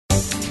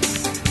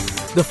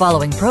The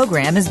following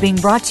program is being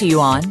brought to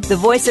you on the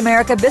Voice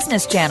America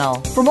Business Channel.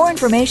 For more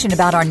information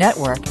about our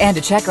network and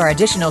to check our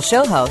additional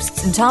show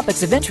hosts and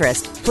topics of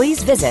interest,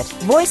 please visit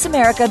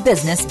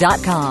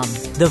voiceamericabusiness.com.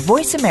 The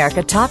Voice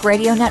America Talk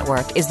Radio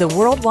Network is the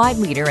worldwide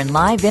leader in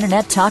live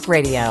Internet talk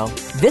radio.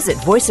 Visit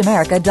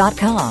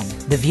voiceamerica.com.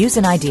 The views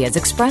and ideas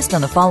expressed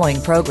on the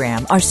following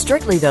program are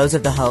strictly those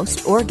of the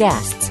host or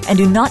guests and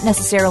do not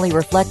necessarily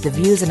reflect the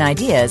views and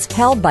ideas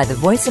held by the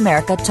Voice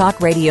America Talk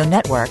Radio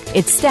Network,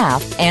 its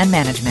staff, and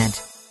management.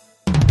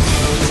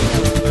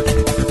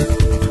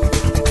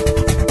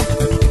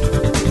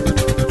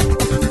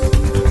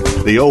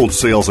 The old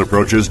sales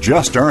approaches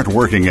just aren't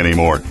working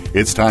anymore.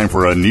 It's time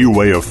for a new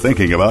way of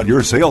thinking about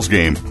your sales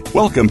game.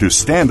 Welcome to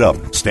Stand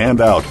Up,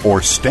 Stand Out,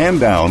 or Stand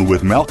Down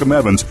with Malcolm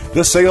Evans,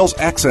 the sales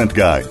accent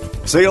guy.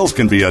 Sales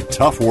can be a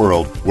tough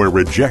world where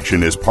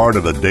rejection is part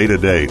of the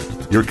day-to-day.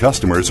 Your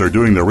customers are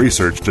doing the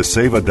research to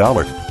save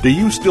 $1. Do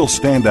you still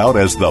stand out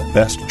as the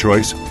best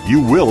choice?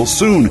 You will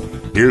soon.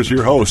 Here's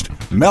your host,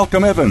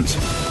 Malcolm Evans.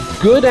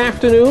 Good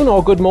afternoon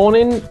or good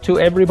morning to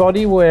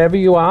everybody wherever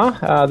you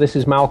are. This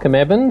is Malcolm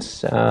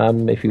Evans.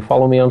 If you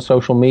follow me on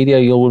social media,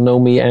 you'll know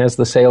me as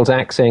the sales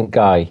accent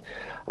guy.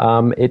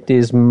 It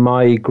is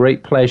my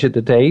great pleasure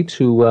today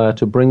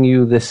to bring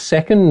you the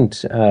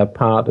second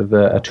part of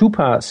a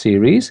two-part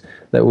series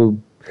that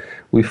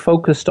we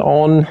focused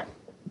on.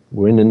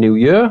 We're in the new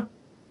year.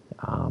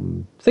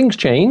 Things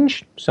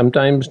change,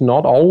 sometimes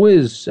not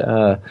always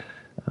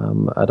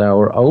at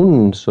our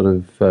own sort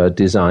of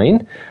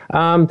design.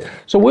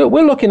 So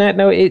we're looking at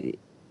now,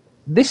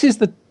 this is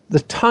the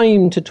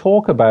time to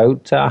talk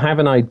about, have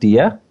an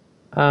idea.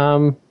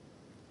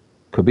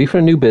 Could be for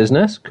a new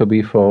business, could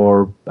be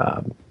for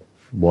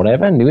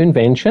whatever, new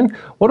invention.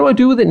 What do I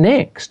do with it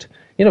next?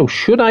 You know,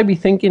 should I be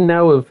thinking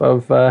now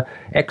of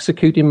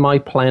executing my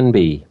plan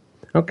B?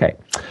 Okay.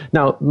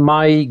 Now,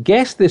 my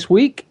guest this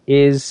week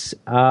is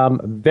a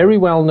very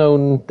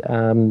well-known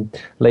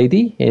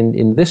lady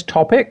in this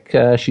topic.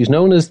 She's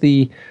known as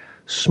the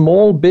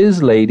Small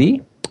Biz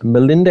Lady.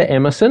 Melinda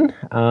Emerson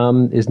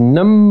is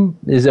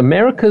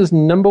America's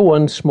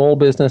 #1 small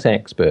business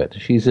expert.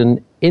 She's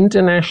an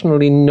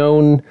internationally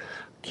known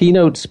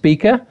keynote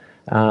speaker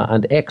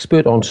and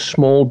expert on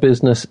small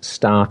business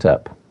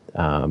startup.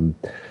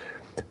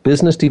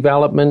 Business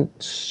development,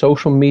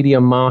 social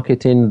media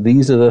marketing,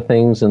 these are the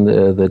things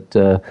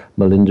that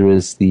Melinda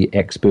is the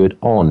expert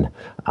on.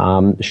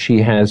 She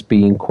has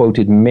been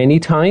quoted many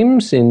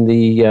times in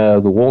the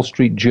Wall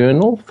Street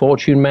Journal,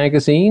 Fortune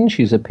magazine.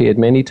 She's appeared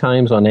many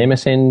times on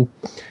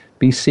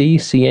MSNBC,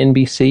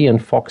 CNBC,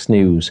 and Fox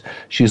News.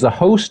 She's the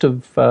host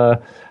of the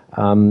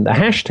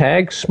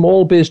hashtag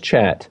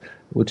 #SmallBizChat,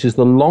 which is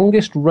the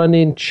longest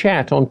running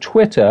chat on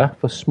Twitter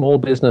for small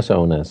business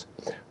owners.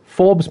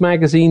 Forbes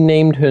magazine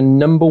named her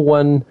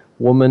 #1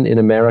 woman in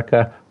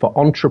America for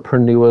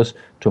entrepreneurs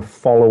to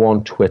follow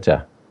on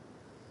Twitter.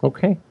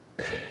 Okay.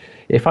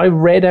 If I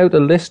read out a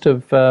list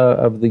of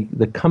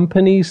the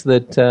companies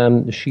that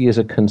she is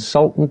a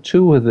consultant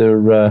to, with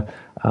her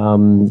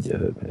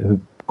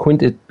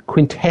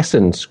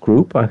Quintessence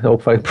Group, I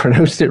hope I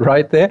pronounced it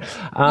right there.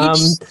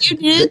 You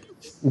did.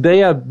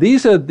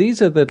 These are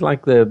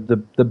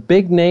the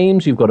big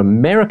names. You've got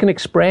American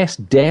Express,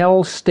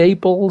 Dell,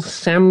 Staples,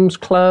 Sam's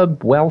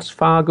Club, Wells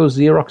Fargo,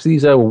 Xerox.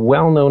 These are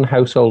well-known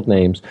household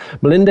names.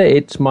 Melinda,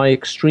 it's my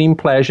extreme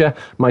pleasure.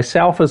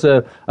 Myself as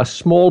a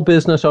small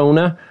business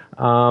owner,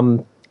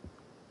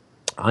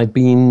 I've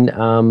been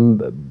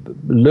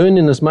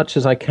learning as much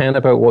as I can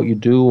about what you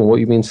do and what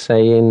you've been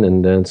saying,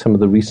 and some of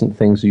the recent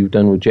things you've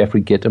done with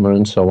Jeffrey Gitomer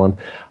and so on.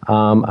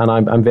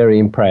 And I'm very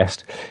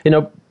impressed. You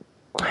know,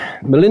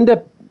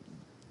 Melinda,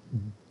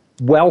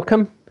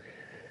 welcome.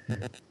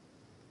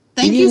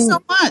 Thank you so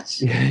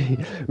much.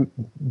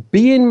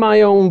 Being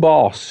my own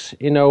boss,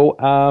 you know,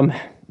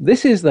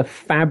 this is the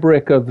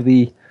fabric of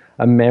the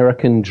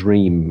American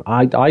dream.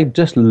 I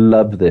just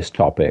love this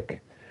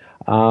topic.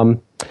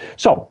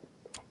 So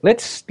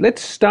let's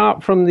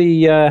start from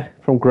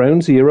from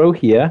ground zero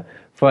here.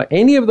 For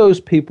any of those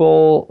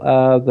people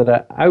that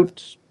are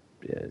out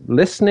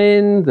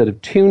listening, that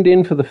have tuned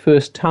in for the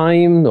first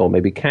time, or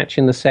maybe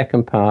catching the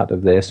second part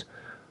of this,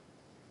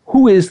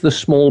 who is the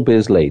Small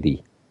Biz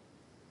Lady?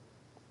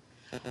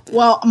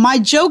 Well, my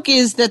joke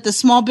is that the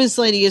Small Biz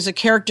Lady is a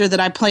character that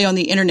I play on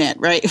the internet,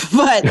 right?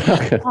 But,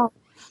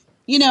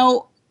 you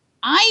know,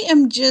 I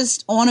am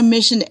just on a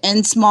mission to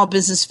end small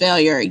business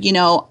failure. You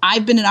know,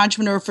 I've been an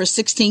entrepreneur for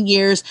 16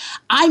 years.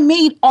 I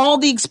made all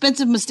the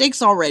expensive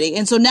mistakes already.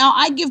 And so now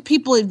I give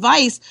people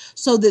advice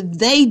so that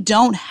they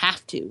don't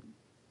have to.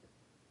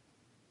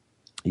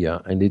 Yeah,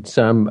 and it's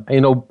you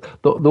know,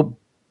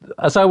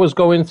 as I was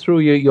going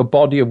through your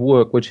body of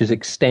work, which is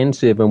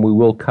extensive, and we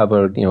will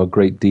cover, you know, a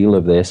great deal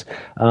of this.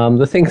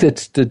 The thing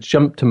that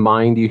jumped to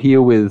mind, you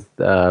hear with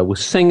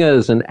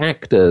singers and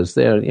actors,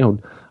 they're, you know,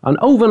 an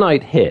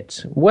overnight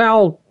hit.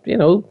 Well, you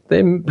know,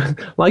 they,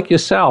 like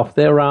yourself,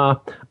 there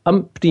are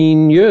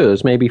umpteen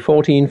years, maybe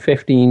 14,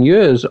 15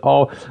 years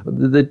of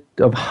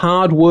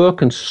hard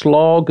work and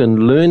slog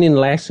and learning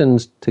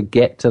lessons to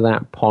get to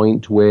that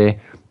point where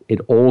it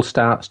all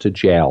starts to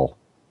gel.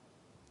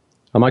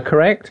 Am I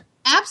correct?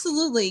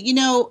 Absolutely. You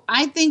know,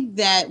 I think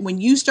that when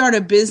you start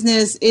a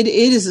business, it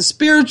is a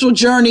spiritual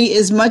journey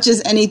as much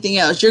as anything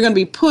else. You're going to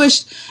be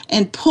pushed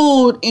and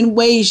pulled in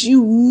ways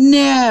you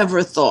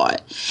never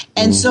thought.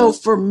 And so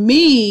for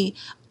me,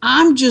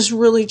 I'm just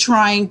really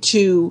trying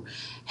to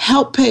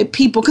help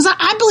people, because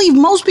I believe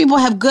most people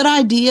have good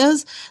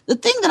ideas. The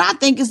thing that I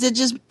think is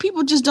that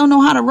people just don't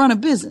know how to run a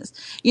business.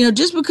 You know,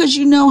 just because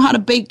you know how to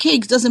bake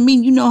cakes doesn't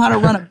mean you know how to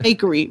run a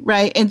bakery,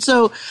 right? And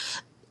so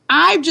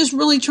I just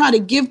really try to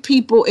give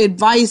people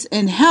advice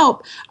and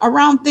help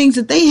around things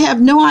that they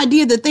have no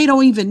idea that they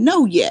don't even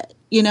know yet,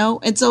 you know?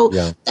 And so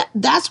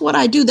that's what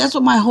I do. That's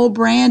what my whole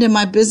brand and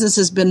my business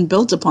has been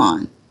built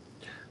upon.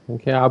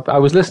 Okay, I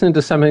was listening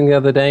to something the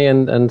other day,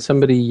 and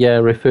somebody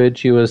referred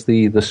to you as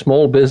the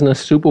small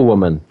business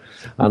superwoman.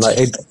 And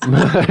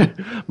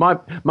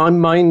my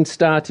mind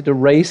started to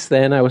race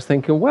then. I was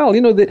thinking, well,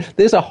 you know,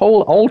 there's a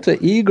whole alter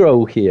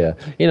ego here,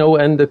 you know,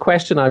 and the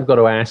question I've got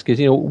to ask is,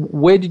 you know,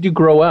 where did you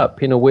grow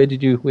up? You know, where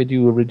did you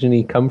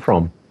originally come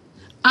from?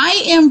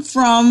 I am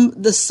from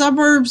the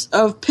suburbs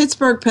of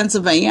Pittsburgh,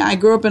 Pennsylvania. I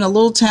grew up in a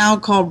little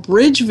town called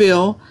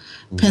Bridgeville,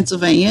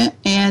 Pennsylvania.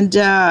 And,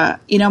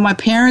 you know, my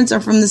parents are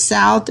from the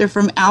South. They're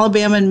from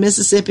Alabama and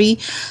Mississippi.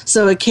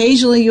 So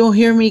occasionally you'll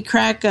hear me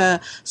crack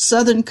a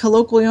Southern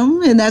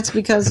colloquium, and that's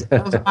because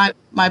of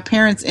my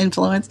parents'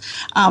 influence.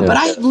 But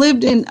I have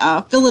lived in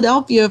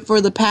Philadelphia for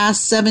the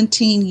past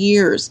 17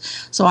 years.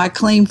 So I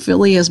claim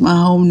Philly as my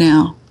home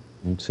now.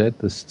 That's it,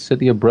 the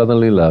city of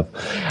brotherly love.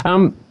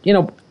 You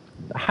know,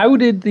 how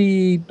did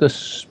the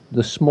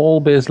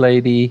small biz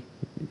lady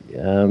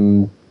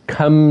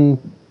come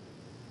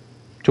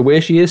to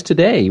where she is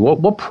today?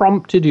 What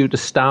prompted you to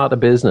start a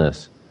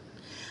business?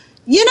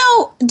 You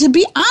know, to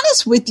be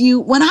honest with you,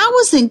 when I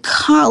was in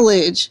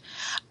college,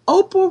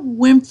 Oprah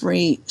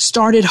Winfrey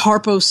started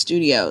Harpo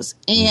Studios,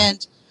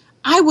 and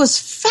I was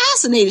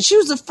fascinated. She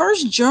was the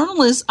first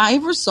journalist I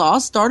ever saw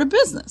start a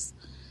business.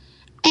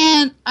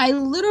 And I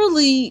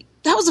literally,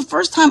 that was the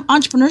first time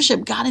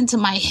entrepreneurship got into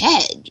my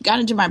head, got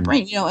into my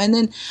brain, you know. And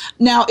then,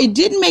 now it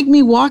didn't make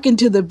me walk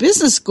into the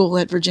business school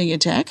at Virginia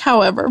Tech,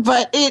 however,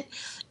 but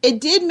it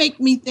did make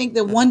me think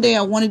that one day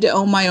I wanted to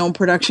own my own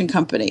production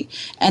company.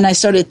 And I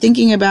started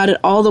thinking about it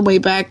all the way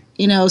back,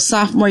 you know,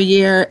 sophomore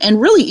year, and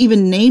really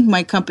even named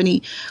my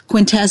company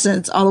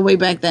Quintessence all the way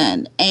back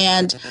then.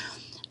 And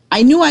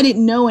I knew I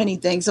didn't know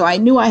anything, so I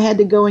knew I had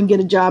to go and get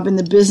a job in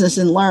the business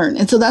and learn.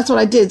 And so that's what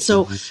I did.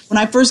 So when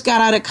I first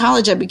got out of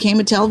college, I became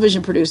a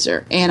television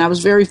producer, and I was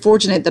very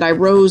fortunate that I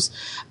rose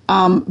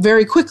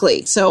very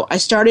quickly. So I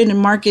started in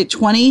Market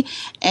 20,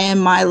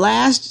 and my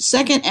last,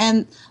 second,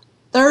 and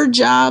third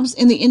jobs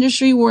in the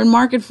industry were in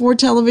Market 4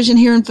 television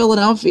here in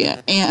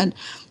Philadelphia. And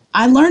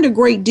I learned a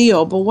great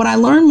deal, but what I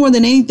learned more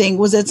than anything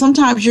was that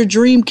sometimes your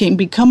dream can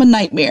become a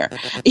nightmare.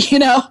 You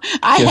know,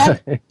 I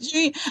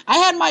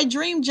had my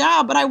dream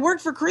job, but I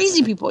worked for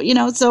crazy people, you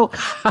know, so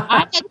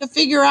I had to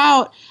figure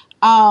out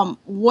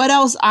what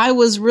else I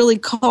was really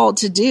called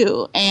to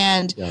do.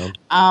 And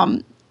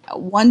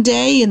one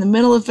day in the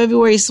middle of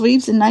February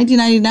sweeps in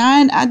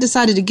 1999, I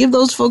decided to give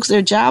those folks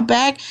their job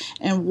back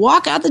and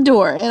walk out the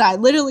door. And I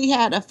literally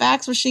had a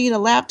fax machine, a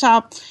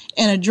laptop,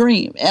 and a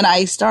dream. And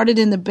I started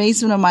in the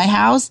basement of my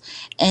house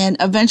and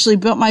eventually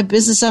built my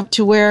business up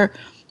to where,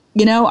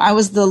 you know, I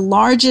was the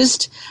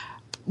largest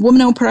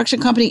woman-owned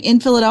production company in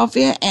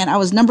Philadelphia, and I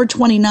was number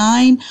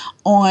 29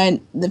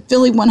 on the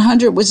Philly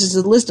 100, which is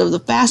a list of the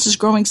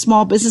fastest-growing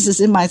small businesses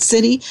in my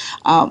city.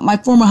 My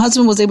former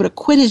husband was able to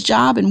quit his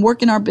job and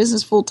work in our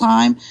business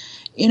full-time.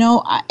 You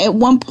know, at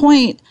one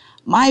point,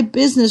 my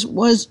business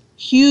was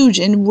huge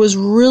and was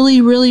really,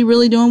 really,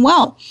 really doing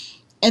well.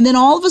 And then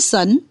all of a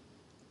sudden,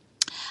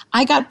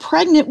 I got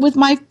pregnant with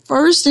my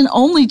first and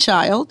only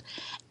child,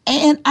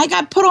 and I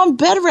got put on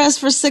bed rest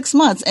for 6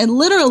 months. And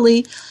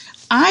literally,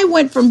 I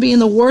went from being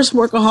the worst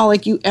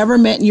workaholic you ever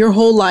met in your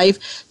whole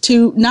life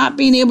to not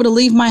being able to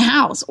leave my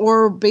house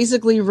or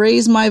basically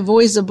raise my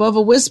voice above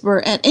a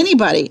whisper at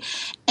anybody.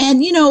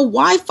 And, you know,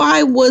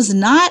 Wi-Fi was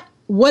not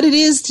what it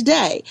is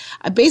today.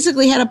 I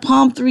basically had a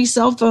Palm 3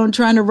 cell phone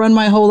trying to run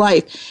my whole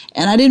life,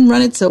 and I didn't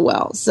run it so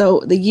well.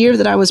 So the year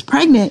that I was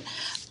pregnant,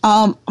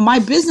 my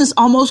business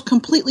almost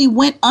completely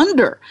went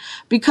under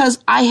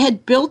because I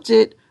had built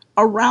it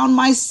around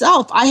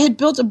myself. I had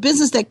built a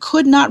business that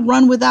could not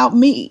run without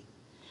me,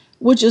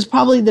 which is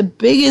probably the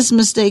biggest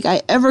mistake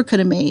I ever could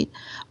have made.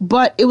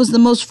 But it was the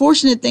most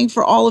fortunate thing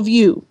for all of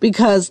you,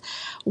 because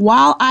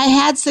while I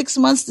had 6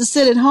 months to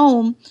sit at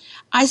home,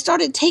 I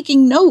started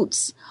taking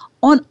notes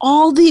on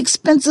all the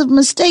expensive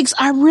mistakes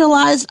I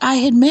realized I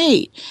had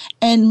made.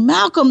 And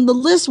Malcolm, the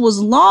list was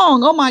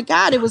long. Oh my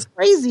God, it was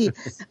crazy.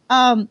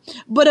 But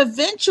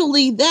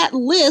eventually that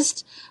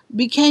list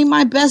became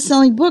my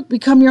best-selling book,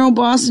 Become Your Own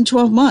Boss in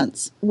 12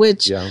 Months,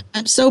 which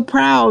I'm so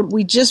proud.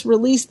 We just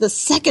released the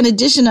second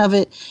edition of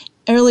it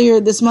earlier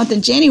this month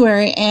in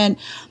January. And,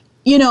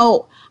 you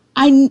know,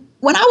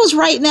 when I was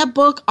writing that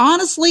book,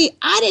 honestly,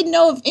 I didn't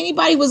know if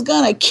anybody was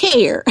going to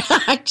care.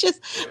 I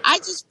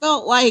just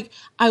felt like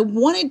I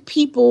wanted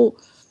people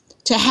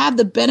to have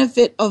the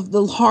benefit of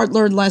the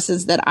hard-learned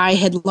lessons that I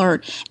had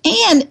learned.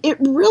 And it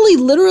really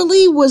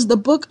literally was the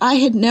book I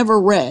had never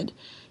read.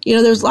 You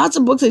know, there's lots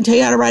of books that tell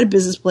you how to write a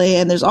business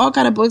plan. There's all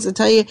kind of books that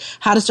tell you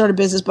how to start a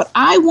business. But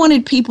I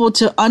wanted people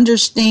to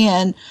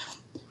understand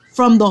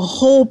from the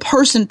whole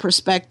person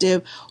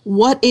perspective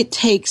what it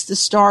takes to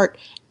start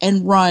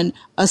and run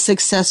a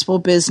successful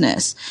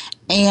business.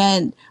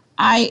 And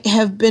I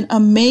have been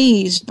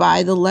amazed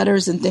by the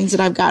letters and things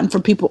that I've gotten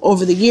from people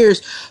over the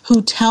years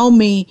who tell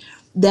me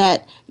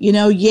that, you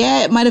know,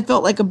 yeah, it might have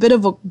felt like a bit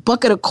of a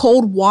bucket of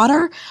cold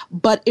water,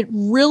 but it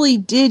really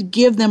did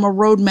give them a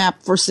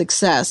roadmap for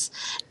success.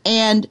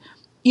 And,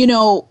 you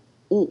know,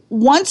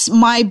 once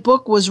my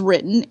book was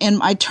written and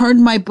I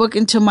turned my book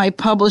into my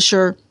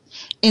publisher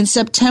in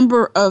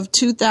September of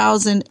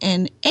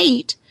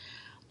 2008,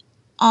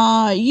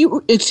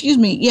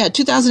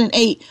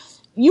 2008,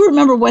 you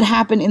remember what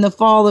happened in the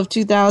fall of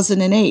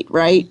 2008,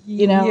 right?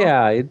 You know,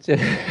 yeah.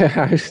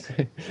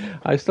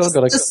 I still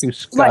got a few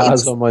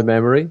scars on my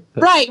memory.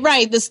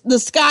 Right. The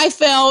sky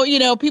fell. You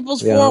know,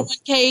 people's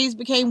 401ks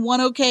became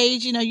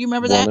 101ks. You know, you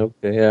remember that?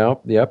 Yeah.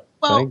 Yep.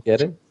 Well, I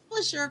get it. The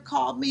publisher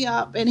called me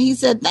up and he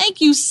said,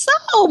 "Thank you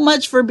so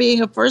much for being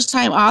a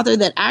first-time author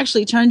that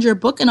actually turned your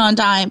book in on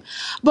time.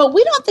 But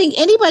we don't think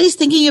anybody's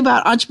thinking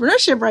about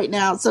entrepreneurship right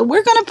now, so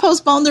we're going to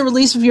postpone the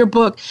release of your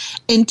book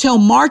until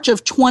March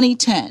of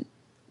 2010."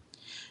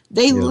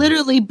 They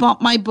literally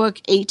bumped my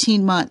book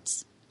 18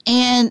 months,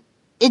 and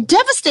it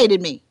devastated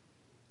me.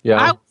 Yeah.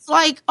 I was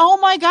like, oh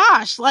my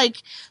gosh, like,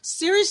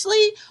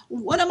 seriously,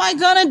 what am I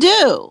going to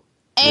do?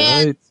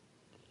 And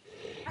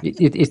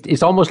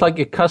it's almost like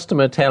a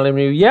customer telling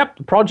you, yep,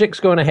 the project's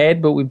going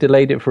ahead, but we've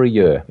delayed it for a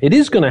year. It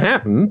is going to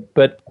happen,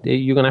 but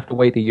you're going to have to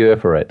wait a year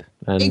for it.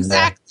 And,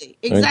 exactly.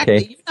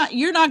 Okay.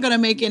 You're not going to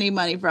make any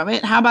money from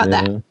it. How about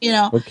that? You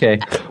know. Okay.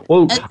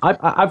 Well,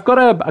 I've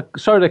got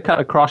sorry to cut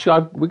across you.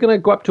 We're going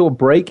to go up to a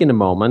break in a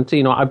moment.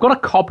 You know, I've got a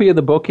copy of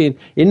the book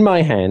in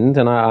my hand,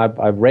 and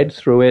I've read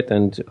through it,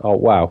 and oh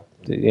wow,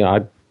 you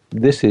know,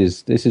 this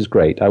is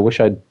great. I wish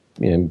I'd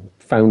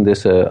found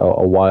this a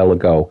while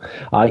ago.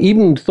 I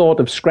even thought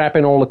of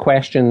scrapping all the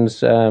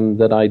questions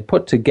that I'd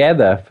put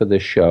together for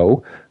this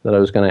show that I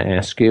was going to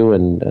ask you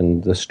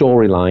and the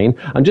storyline,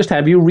 and just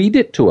have you read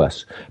it to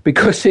us,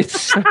 because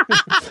it's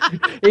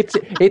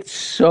it's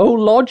so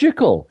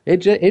logical.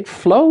 It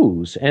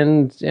flows,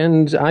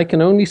 and I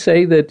can only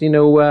say that, you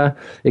know,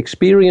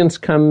 experience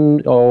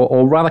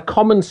or rather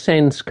common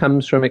sense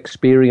comes from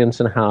experience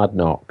and hard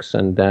knocks.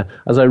 And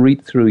as I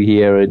read through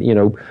here, you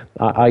know,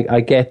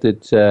 I get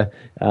that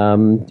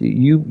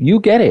you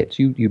get it.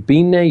 You've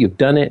been there, you've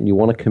done it, and you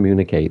want to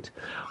communicate.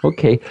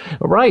 Okay,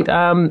 all right.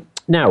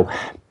 Now,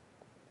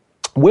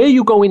 where are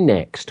you going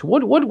next?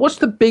 What's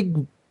the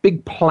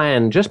big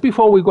plan? Just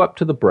before we go up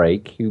to the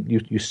break,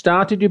 you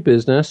started your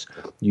business.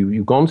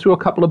 You've gone through a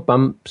couple of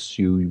bumps.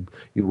 You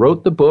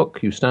wrote the book.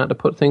 You started to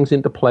put things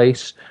into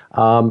place.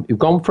 You've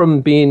gone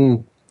from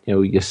being, you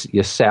know,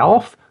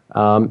 yourself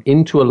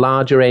into a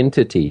larger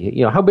entity.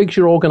 You know, how big's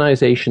your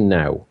organization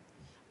now?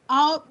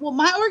 Well,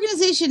 my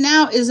organization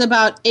now is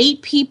about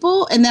 8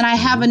 people, and then I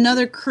have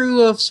another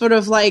crew of sort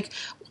of like,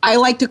 I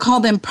like to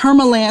call them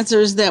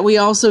permalancers that we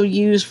also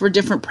use for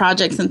different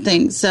projects and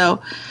things. So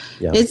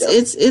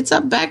it's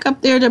up back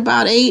up there to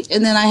about 8,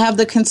 and then I have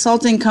the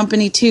consulting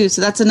company too.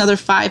 So that's another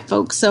 5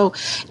 folks. So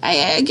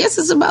I guess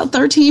it's about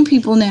 13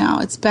 people now.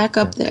 It's back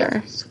up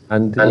there.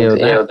 And you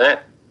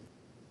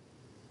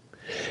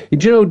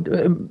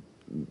know,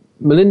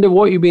 Melinda,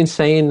 what you've been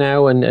saying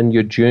now, and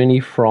your journey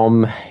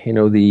from, you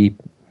know, the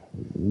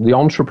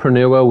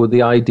entrepreneur with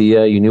the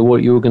idea, you knew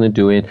what you were going to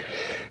do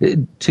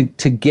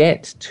to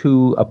get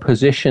to a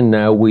position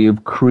now where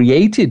you've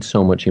created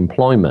so much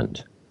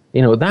employment.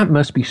 You know, that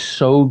must be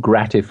so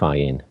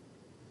gratifying.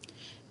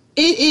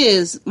 It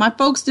is. My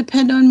folks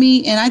depend on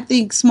me, and I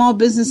think small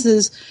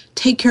businesses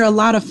take care of a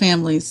lot of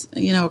families,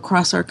 you know,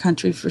 across our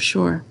country for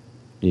sure.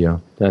 Yeah,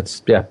 that's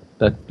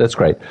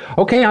great.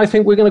 Okay, I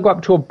think we're going to go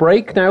up to a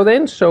break now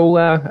then. So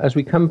as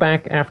we come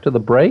back after the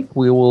break,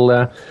 we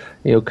will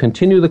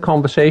continue the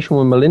conversation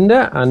with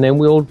Melinda, and then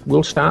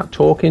we'll start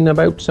talking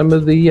about some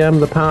of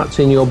the parts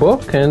in your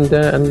book and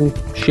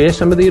share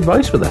some of the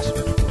advice with us.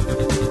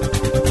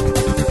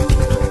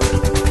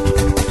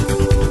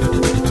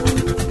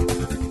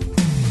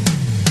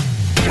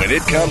 When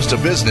it comes to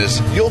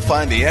business, you'll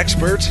find the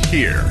experts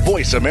here.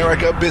 Voice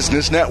America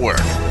Business Network.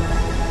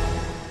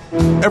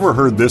 Ever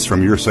heard this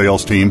from your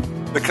sales team?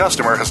 The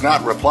customer has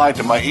not replied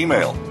to my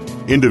email.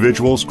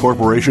 Individuals,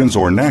 corporations,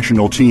 or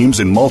national teams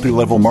in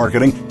multi-level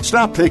marketing,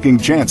 stop taking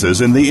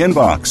chances in the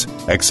inbox.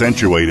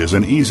 Accentuate is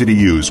an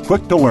easy-to-use,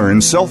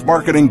 quick-to-learn,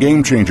 self-marketing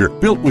game-changer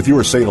built with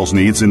your sales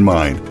needs in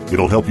mind.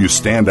 It'll help you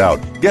stand out,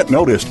 get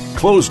noticed,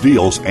 close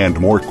deals, and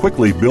more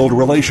quickly build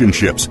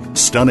relationships.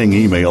 Stunning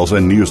emails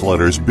and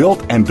newsletters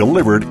built and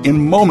delivered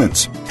in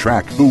moments.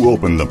 Track who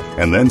opened them,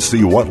 and then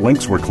see what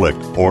links were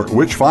clicked or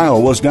which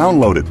file was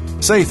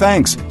downloaded. Say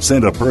thanks.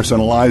 Send a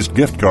personalized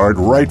gift card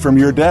right from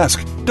your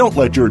desk. Don't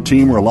let your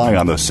team rely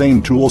on the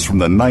same tools from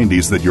the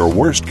 90s that your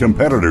worst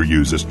competitor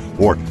uses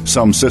or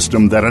some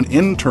system that an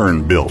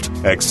intern built.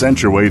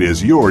 Accentuate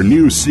is your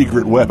new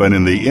secret weapon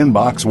in the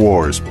inbox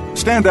wars.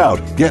 Stand out,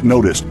 get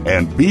noticed,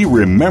 and be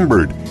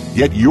remembered.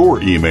 Get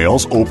your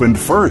emails opened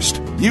first.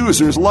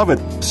 Users love it.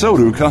 So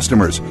do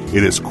customers.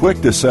 It is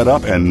quick to set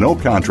up and no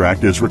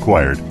contract is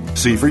required.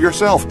 See for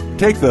yourself.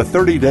 Take the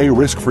 30-day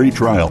risk-free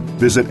trial.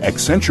 Visit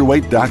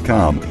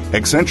Accentuate.com.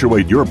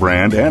 Accentuate your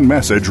brand and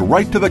message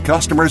right to the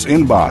customer's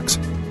inbox.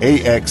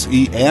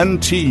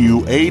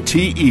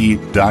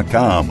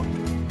 AXENTUATE.com.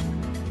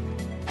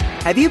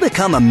 Have you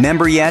become a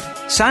member yet?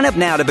 Sign up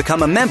now to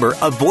become a member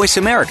of Voice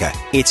America.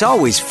 It's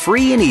always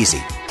free and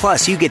easy.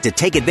 Plus, you get to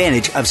take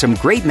advantage of some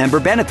great member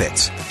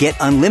benefits. Get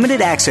unlimited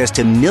access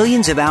to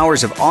millions of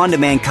hours of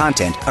on-demand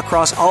content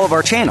across all of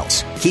our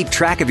channels. Keep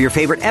track of your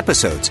favorite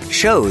episodes,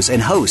 shows, and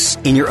hosts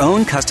in your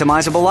own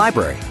customizable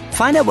library.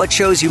 Find out what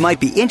shows you might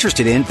be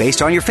interested in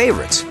based on your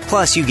favorites.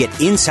 Plus, you get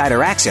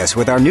insider access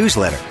with our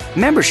newsletter.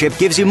 Membership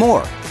gives you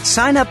more.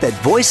 Sign up at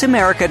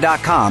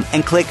voiceamerica.com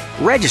and click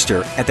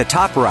Register at the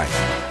top right.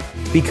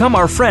 Become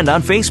our friend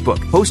on Facebook.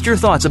 Post your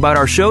thoughts about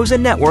our shows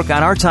and network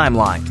on our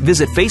timeline.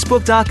 Visit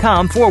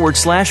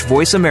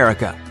Facebook.com/Voice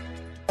America.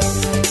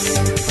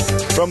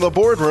 From the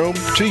boardroom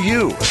to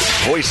you,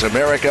 Voice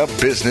America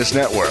Business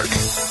Network.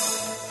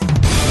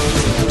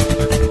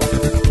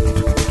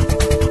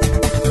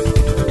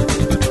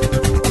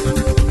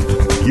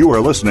 You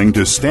are listening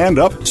to Stand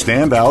Up,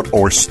 Stand Out,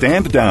 or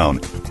Stand Down.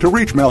 To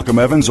reach Malcolm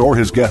Evans or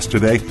his guest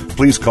today,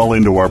 please call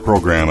into our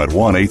program at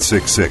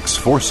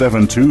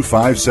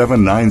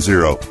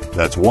 1-866-472-5790.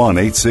 That's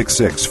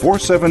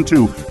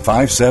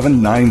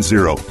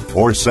 1-866-472-5790.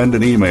 Or send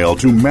an email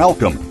to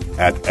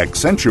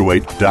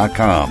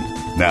malcolm@accentuate.com.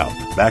 Now,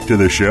 back to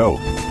the show.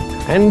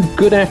 And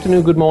good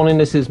afternoon, good morning.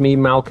 This is me,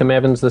 Malcolm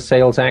Evans, the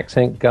Sales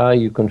Accent Guy.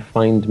 You can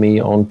find me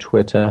on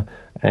Twitter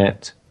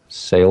at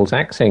Sales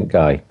Accent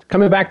Guy.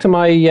 Coming back to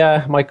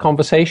my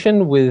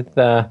conversation with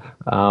our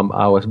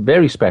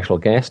very special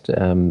guest,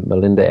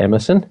 Melinda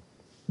Emerson.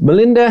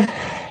 Melinda,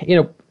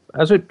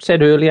 as I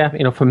said earlier,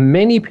 for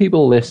many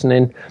people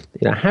listening,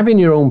 having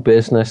your own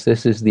business,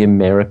 this is the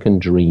American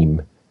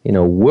dream.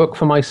 Work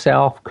for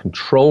myself,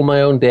 control my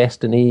own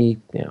destiny.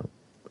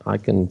 I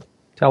can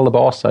tell the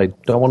boss I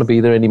don't want to be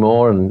there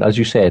anymore, and as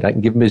you said, I can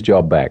give him his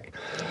job back.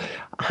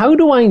 How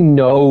do I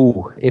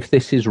know if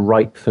this is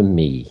right for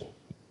me?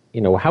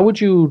 How would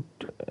you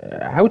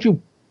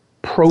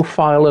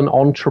profile an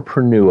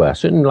entrepreneur?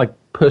 Certain like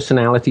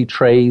personality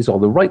traits or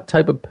the right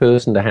type of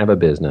person to have a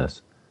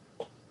business?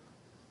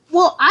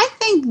 Well, I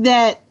think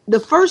that the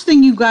first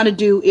thing you got to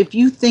do if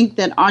you think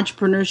that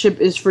entrepreneurship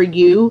is for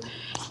you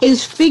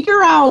is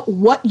figure out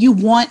what you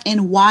want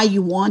and why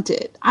you want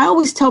it. I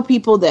always tell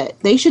people that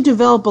they should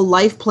develop a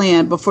life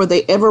plan before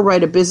they ever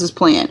write a business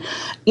plan.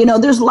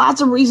 There's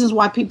lots of reasons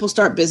why people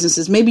start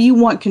businesses. Maybe you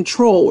want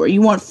control, or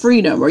you want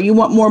freedom, or you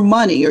want more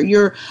money, or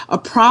you're a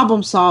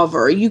problem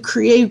solver, or you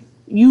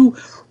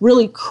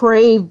really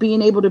crave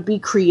being able to be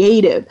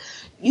creative.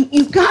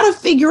 You've got to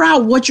figure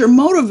out what your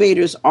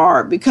motivators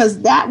are, because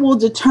that will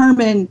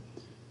determine,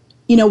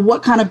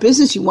 what kind of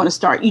business you want to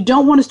start. You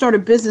don't want to start a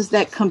business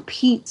that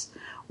competes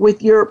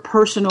with your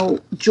personal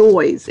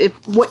joys. If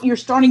what you're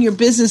starting your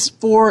business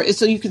for is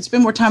so you can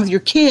spend more time with your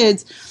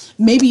kids,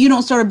 maybe you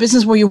don't start a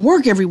business where you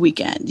work every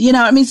weekend.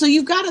 So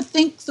you've got to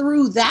think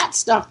through that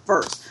stuff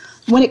first.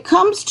 When it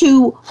comes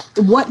to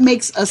what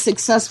makes a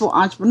successful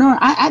entrepreneur,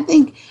 I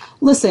think,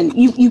 listen,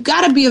 you've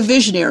got to be a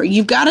visionary.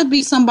 You've got to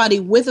be somebody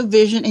with a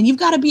vision, and you've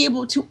got to be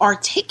able to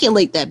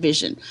articulate that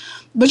vision.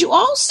 But you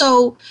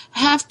also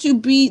have to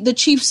be the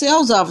chief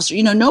sales officer.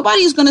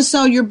 Nobody's going to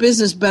sell your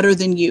business better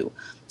than you.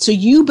 So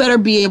you better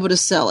be able to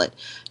sell it.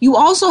 You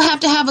also have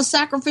to have a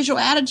sacrificial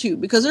attitude,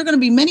 because there are going to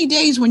be many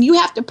days when you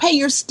have to pay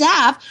your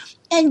staff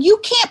and you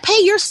can't pay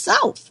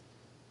yourself.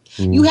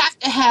 You have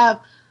to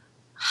have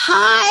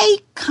high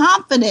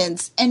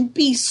confidence and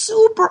be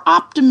super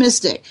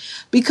optimistic,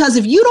 because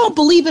if you don't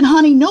believe in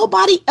honey,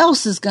 nobody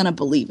else is going to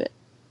believe it.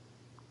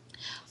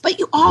 But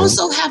you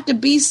also have to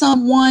be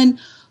someone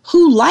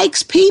who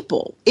likes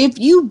people. If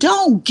you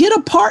don't, get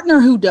a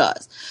partner who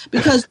does,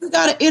 because you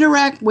got to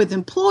interact with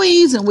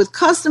employees and with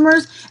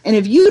customers. And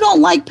if you don't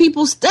like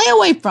people, stay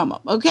away from them.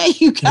 Okay.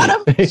 You got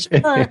to make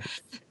sure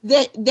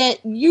that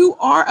you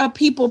are a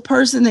people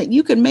person, that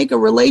you can make a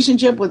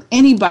relationship with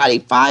anybody.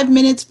 5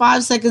 minutes,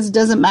 5 seconds,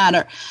 doesn't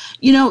matter.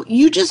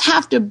 You just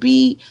have to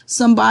be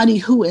somebody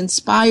who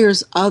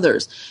inspires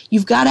others.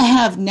 You've got to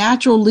have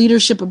natural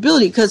leadership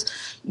ability, because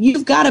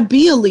you've got to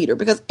be a leader,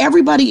 because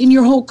everybody in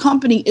your whole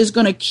company is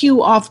going to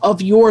cue off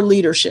of your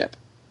leadership.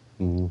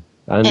 And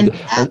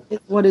that is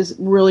what is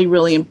really,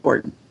 really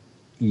important.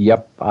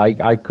 Yep.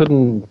 I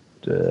couldn't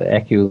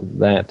echo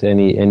that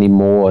any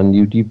more. And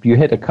you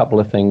hit a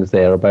couple of things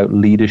there about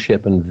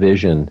leadership and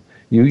vision.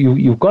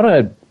 You've got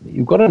to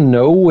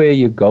know where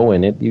you're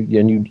going.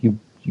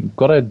 You've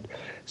got to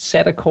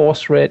set a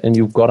course for it, and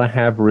you've got to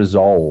have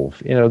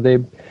resolve.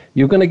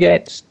 You're going to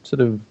get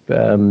sort of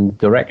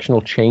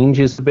directional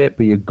changes a bit,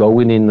 but you're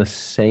going in the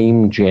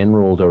same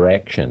general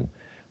direction.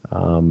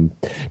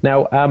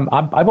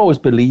 I've always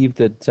believed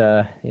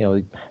that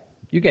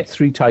you get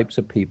three types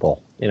of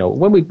people.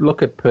 When we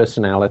look at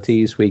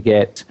personalities, we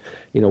get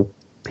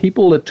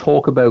people that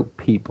talk about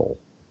people.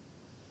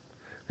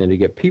 Then you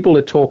get people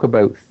that talk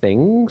about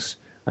things,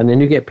 and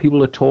then you get people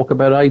that talk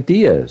about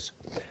ideas.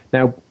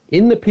 Now,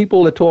 in the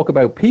people that talk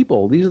about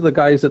people, these are the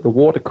guys at the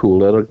water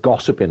cooler that are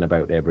gossiping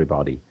about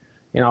everybody.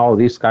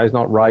 This guy's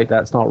not right,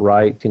 that's not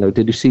right.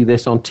 Did you see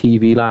this on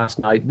TV last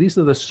night? These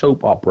are the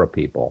soap opera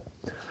people.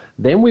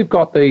 Then we've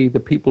got the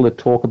people that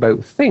talk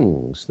about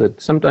things, that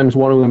sometimes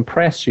want to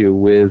impress you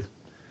with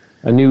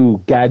a new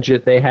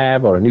gadget they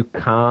have or a new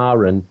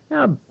car, and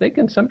they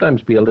can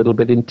sometimes be a little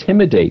bit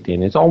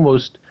intimidating. It's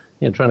almost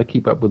trying to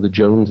keep up with the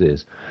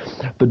Joneses.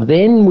 But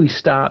then we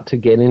start to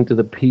get into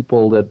the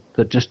people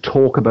that just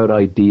talk about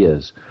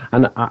ideas.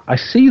 And I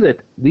see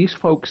that these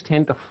folks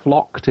tend to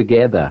flock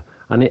together.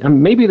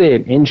 And maybe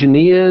they're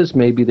engineers,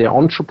 maybe they're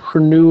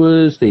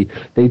entrepreneurs. They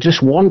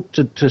just want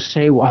to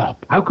say, well,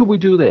 how could we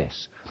do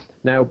this?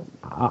 Now,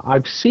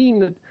 I've seen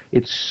that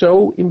it's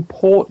so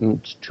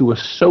important to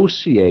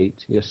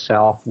associate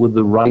yourself with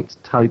the right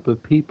type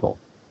of people.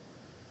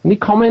 Any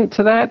comment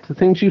to that, the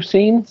things you've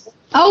seen?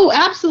 Oh,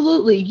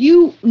 absolutely.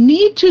 You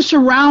need to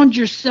surround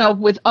yourself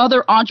with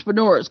other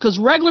entrepreneurs, because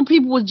regular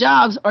people with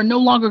jobs are no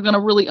longer going to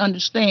really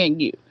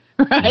understand you,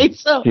 right?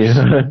 So,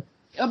 yeah.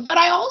 But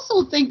I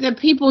also think that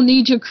people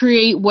need to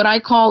create what I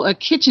call a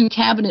kitchen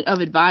cabinet of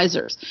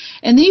advisors.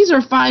 And these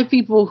are 5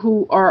 people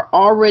who are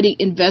already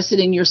invested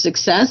in your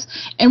success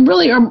and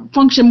really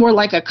function more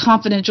like a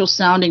confidential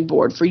sounding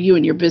board for you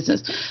and your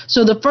business.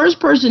 So the first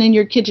person in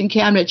your kitchen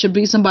cabinet should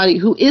be somebody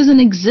who is an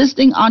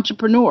existing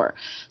entrepreneur,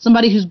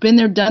 somebody who's been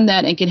there, done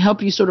that, and can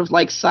help you sort of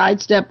like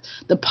sidestep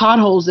the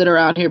potholes that are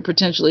out here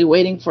potentially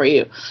waiting for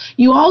you.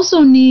 You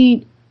also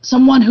need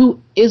someone who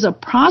is a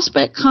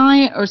prospect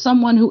client or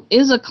someone who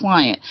is a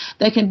client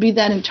that can be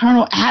that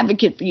internal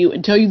advocate for you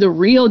and tell you the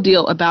real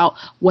deal about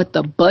what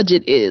the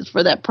budget is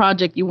for that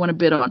project you want to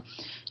bid on.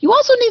 You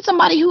also need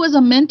somebody who is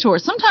a mentor.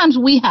 Sometimes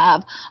we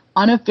have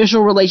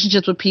unofficial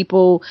relationships with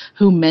people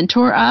who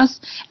mentor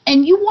us,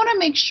 and you want to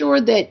make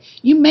sure that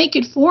you make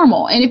it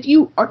formal. And if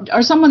you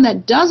are someone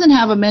that doesn't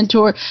have a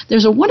mentor,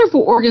 there's a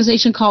wonderful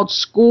organization called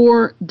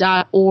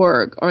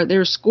SCORE.org, or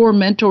there's SCORE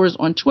Mentors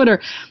on Twitter.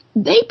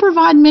 They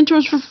provide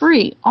mentors for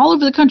free all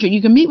over the country. You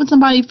can meet with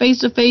somebody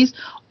face-to-face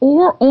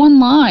or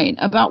online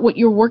about what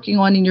you're working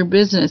on in your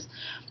business.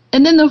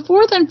 And then the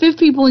 4th and 5th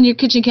people in your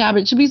kitchen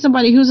cabinet should be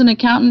somebody who's an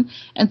accountant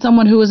and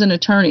someone who is an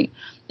attorney.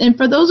 And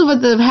for those of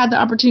us that have had the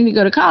opportunity to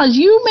go to college,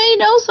 you may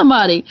know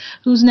somebody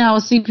who's now a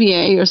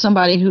CPA or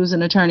somebody who's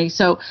an attorney.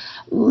 So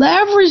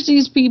leverage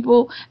these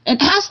people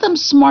and ask them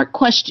smart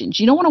questions.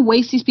 You don't want to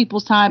waste these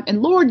people's time.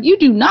 And Lord, you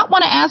do not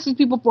want to ask these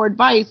people for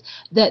advice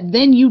that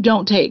then you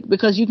don't take,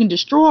 because you can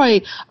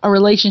destroy a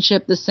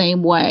relationship the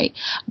same way.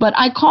 But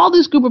I call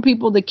this group of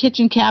people the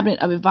kitchen cabinet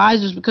of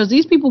advisors, because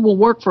these people will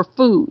work for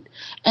food.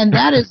 And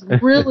that is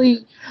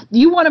really,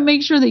 you want to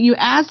make sure that you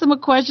ask them a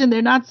question,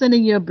 they're not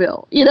sending you a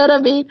bill. You know what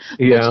I mean?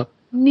 Yeah. But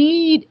you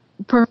need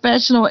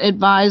professional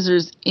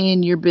advisors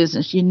in your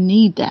business. You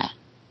need that.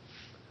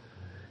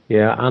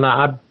 Yeah,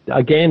 and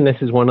again, this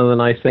is one of the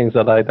nice things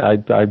that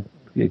I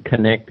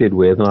connected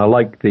with, and I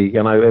like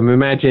and I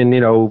imagine,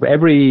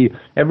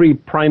 every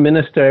prime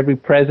minister, every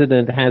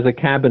president has a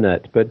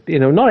cabinet, but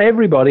not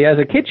everybody has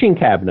a kitchen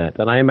cabinet.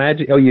 And I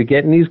imagine, you're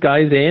getting these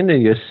guys in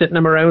and you're sitting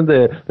them around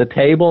the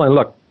table, and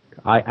look,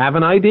 I have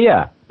an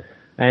idea,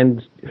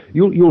 and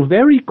you'll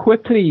very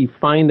quickly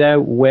find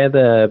out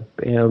whether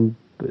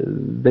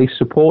they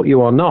support you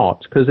or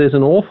not, because there's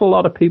an awful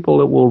lot of people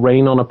that will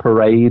rain on a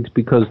parade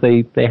because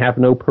they have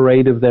no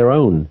parade of their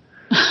own.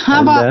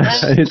 How about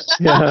that?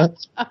 Yeah.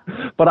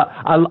 But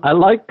I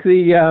like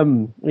the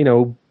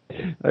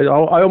I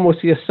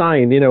almost see a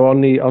sign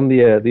on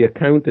the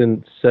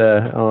accountant's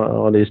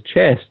on his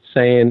chest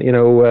saying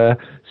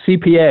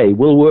CPA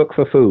will work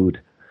for food.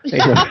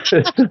 Not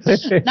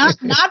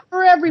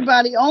for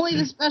everybody, only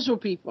the special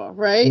people,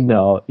 right?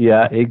 No,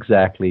 yeah,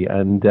 exactly.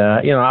 And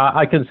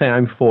I can say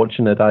I'm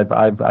fortunate. I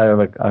have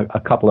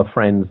a couple of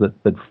friends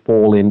that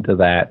fall into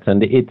that,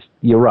 and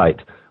you're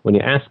right. When you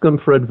ask them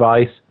for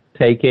advice,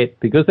 take it,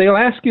 because they'll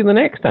ask you the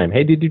next time,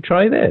 hey, did you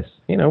try this?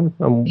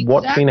 Exactly.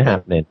 What's been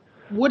happening?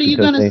 What are you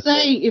going to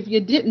say if you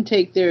didn't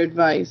take their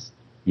advice?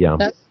 Yeah,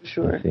 that's for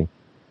sure. I see.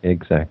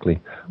 Exactly.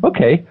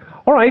 Okay.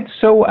 All right.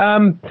 So,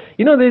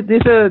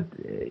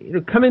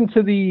 there's coming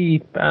to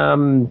the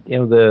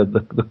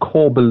the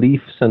core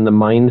beliefs and the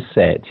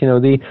mindset.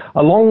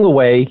 Along the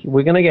way,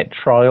 we're going to get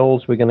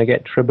trials, we're going to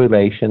get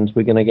tribulations,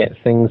 we're going to get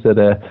things that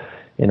are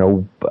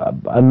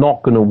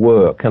not going to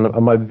work. And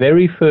my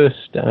very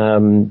first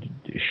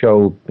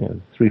show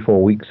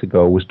 3-4 weeks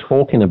ago was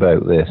talking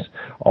about this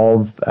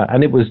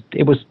and it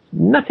was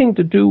nothing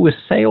to do with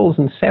sales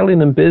and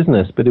selling and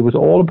business, but it was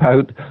all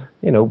about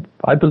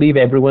I believe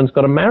everyone's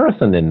got a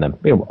marathon in them.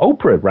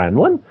 Oprah ran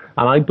one,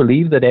 and I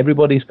believe that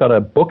everybody's got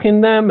a book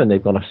in them, and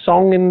they've got a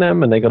song in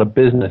them, and they've got a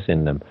business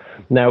in them.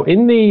 Now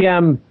in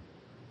the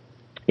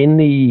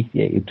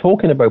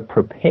talking about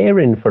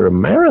preparing for a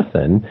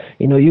marathon,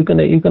 you're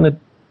gonna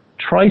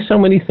try so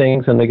many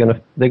things and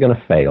they're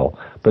gonna fail.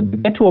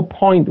 But get to a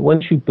point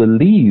once you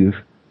believe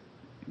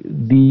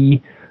the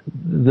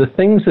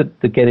things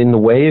that get in the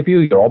way of you,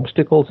 your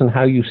obstacles and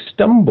how you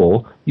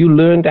stumble, you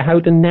learn how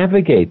to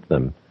navigate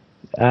them.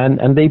 And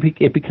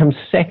it becomes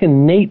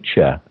second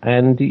nature,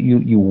 and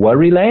you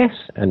worry less,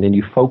 and then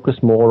you focus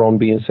more on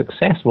being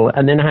successful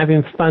and then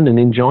having fun and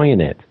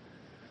enjoying it.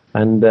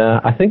 And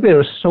I think there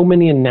are so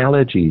many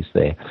analogies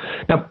there.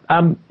 Now,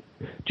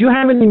 do you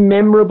have any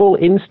memorable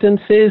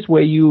instances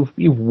where you've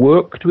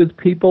worked with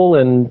people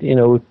and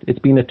it's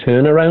been a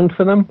turnaround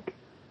for them?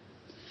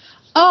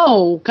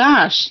 Oh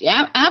gosh,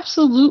 yeah,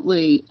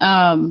 absolutely.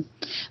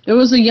 There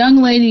was a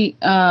young lady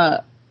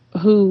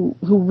who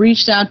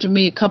reached out to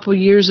me a couple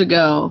years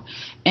ago,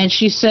 and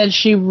she said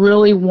she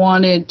really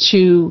wanted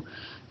to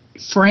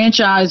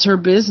franchise her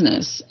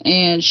business,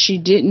 and she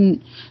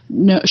didn't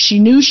know. She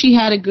knew she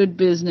had a good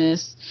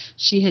business.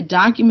 She had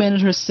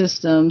documented her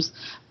systems,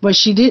 but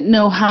she didn't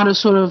know how to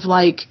sort of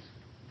like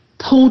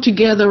pull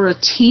together a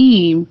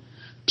team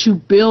to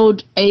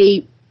build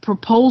a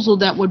proposal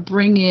that would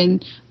bring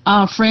in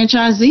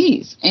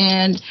franchisees.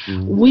 And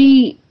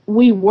we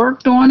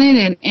worked on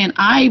it, and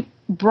I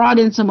brought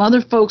in some other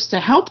folks to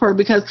help her,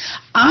 because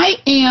I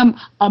am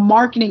a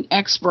marketing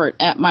expert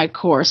at my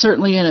core,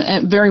 certainly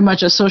very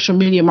much a social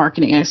media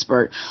marketing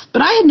expert,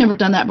 but I had never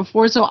done that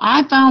before. So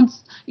I found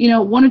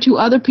one or two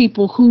other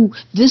people who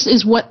this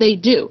is what they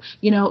do.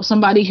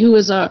 Somebody who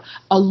is a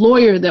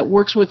lawyer that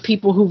works with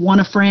people who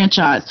want a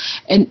franchise,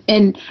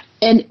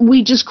 and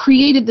we just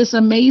created this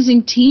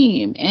amazing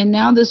team, and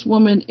now this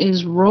woman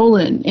is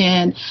rolling.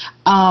 And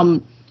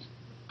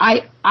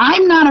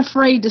I'm not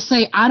afraid to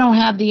say I don't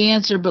have the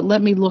answer, but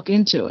let me look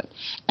into it.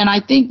 And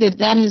I think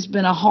that has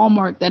been a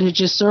hallmark that has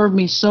just served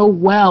me so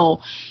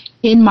well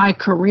in my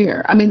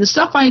career. I mean, the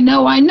stuff I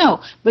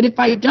know, but if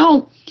I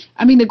don't,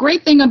 the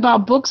great thing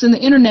about books and the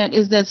internet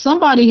is that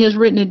somebody has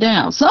written it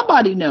down.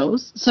 Somebody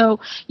knows. So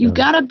you've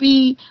got to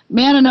be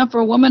man enough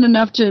or woman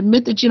enough to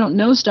admit that you don't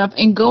know stuff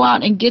and go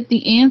out and get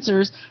the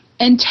answers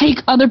and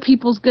take other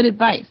people's good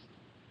advice.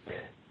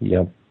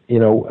 Yep.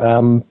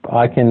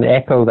 I can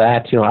echo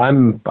that.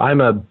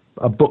 I'm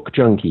a book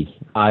junkie.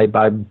 I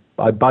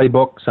buy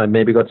books. I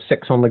maybe got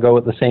 6 on the go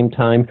at the same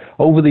time.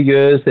 Over the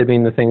years, there've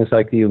been the things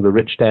like the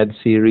Rich Dad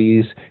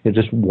series.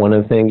 Just one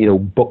of the things.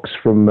 Books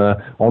from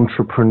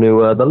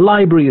Entrepreneur. The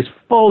library is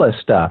full of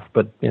stuff,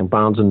 but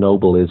Barnes and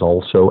Noble is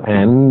also,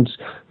 and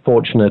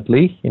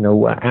fortunately,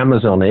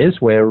 Amazon is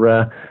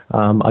where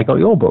I got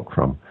your book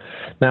from.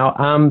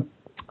 Now,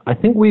 I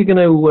think we're going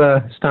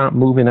to start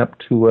moving up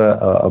to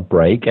a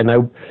break. And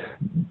now,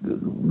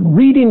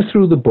 reading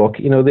through the book,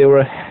 there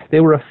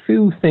were a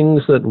few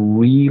things that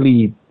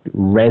really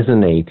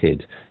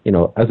resonated,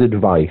 as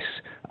advice.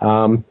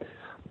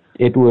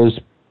 It was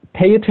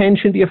pay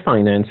attention to your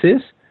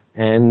finances,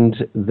 and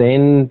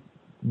then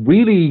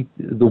really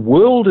the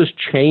world has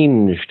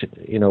changed.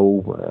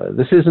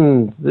 This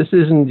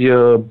isn't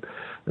your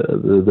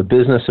the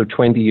business of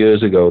 20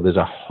 years ago. There's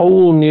a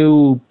whole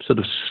new sort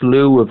of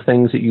slew of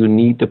things that you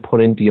need to put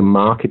into your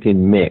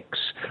marketing mix,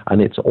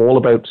 and it's all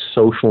about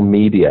social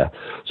media.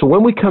 So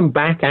when we come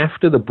back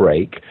after the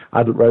break,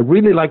 I'd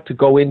really like to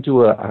go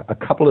into a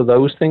couple of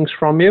those things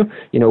from you.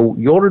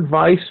 Your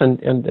advice,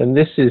 and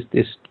this is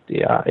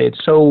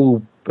it's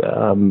so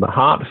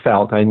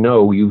heartfelt. I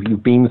know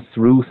you've been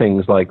through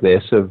things like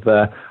this, of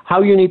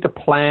how you need to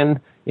plan,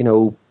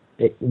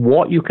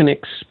 what you can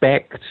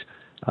expect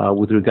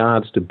with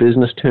regards to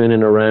business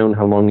turning around,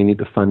 how long you need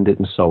to fund it,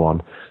 and so on.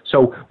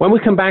 So when we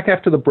come back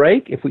after the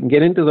break, if we can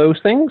get into those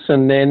things,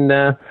 and then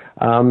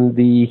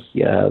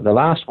the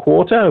last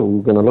quarter,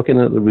 we're going to look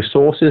into the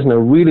resources, and I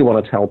really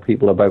want to tell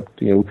people about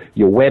your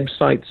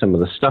website, some of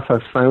the stuff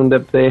I've found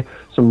up there,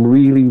 some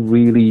really,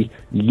 really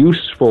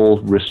useful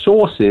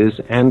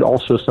resources, and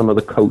also some of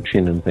the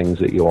coaching and things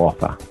that you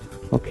offer.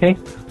 Okay,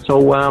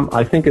 so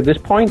I think at this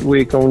point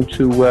we're going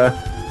to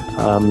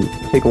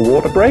take a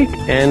water break,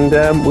 and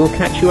we'll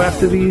catch you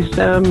after these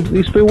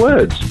few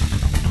words.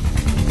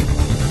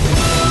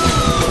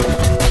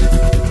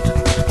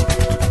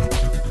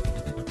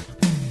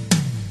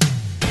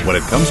 When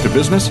it comes to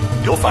business,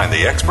 you'll find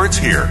the experts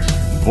here.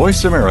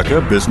 Voice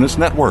America Business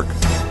Network.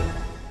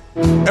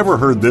 Ever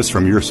heard this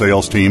from your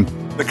sales team?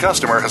 The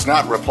customer has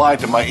not replied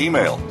to my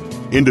email.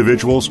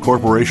 Individuals,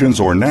 corporations,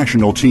 or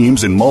national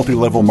teams in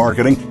multi-level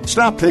marketing,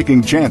 stop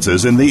taking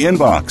chances in the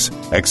inbox.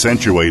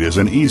 Accentuate is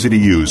an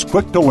easy-to-use,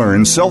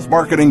 quick-to-learn,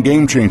 self-marketing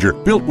game-changer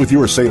built with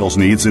your sales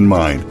needs in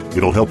mind.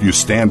 It'll help you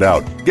stand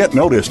out, get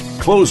noticed,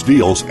 close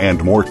deals,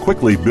 and more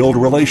quickly build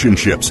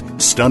relationships.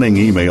 Stunning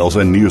emails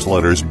and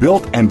newsletters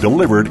built and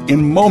delivered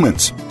in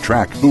moments.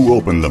 Track who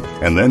opened them,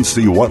 and then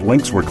see what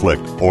links were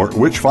clicked or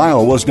which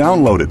file was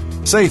downloaded.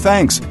 Say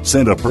thanks.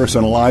 Send a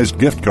personalized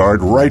gift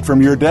card right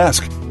from your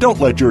desk. Don't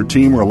let your team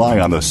team rely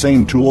on the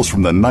same tools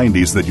from the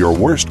 90s that your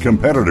worst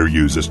competitor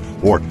uses,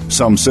 or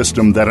some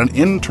system that an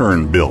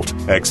intern built.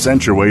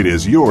 Accentuate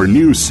is your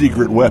new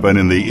secret weapon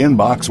in the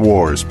inbox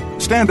wars.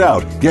 Stand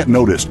out, get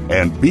noticed,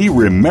 and be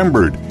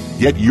remembered.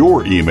 Get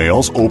your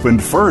emails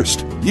opened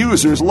first.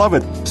 Users love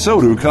it. So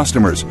do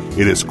customers.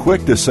 It is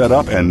quick to set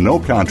up and no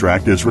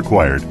contract is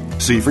required.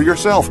 See for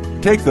yourself.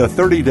 Take the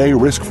 30-day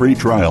risk-free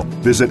trial.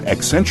 Visit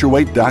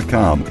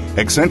Accentuate.com.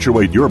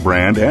 Accentuate your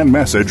brand and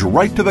message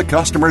right to the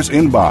customer's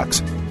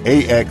inbox.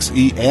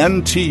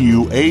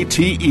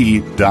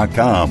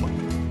 AXENTUATE.com.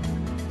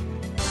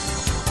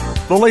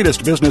 The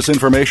latest business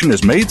information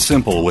is made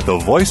simple with the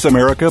Voice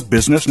America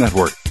Business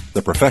Network.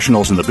 The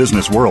professionals in the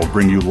business world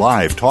bring you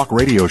live talk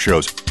radio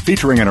shows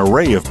featuring an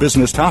array of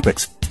business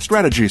topics,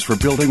 strategies for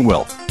building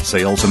wealth,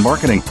 sales and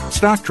marketing,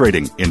 stock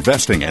trading,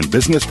 investing, and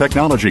business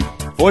technology.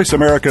 Voice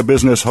America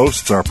Business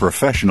hosts are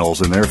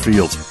professionals in their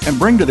fields and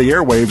bring to the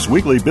airwaves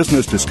weekly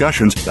business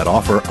discussions that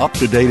offer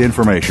up-to-date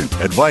information,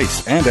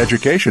 advice, and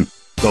education.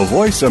 The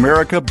Voice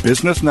America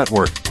Business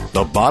Network,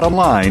 the bottom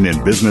line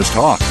in business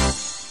talk.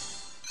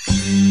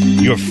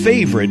 Your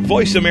favorite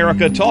Voice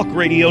America Talk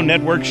Radio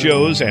Network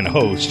shows and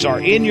hosts are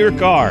in your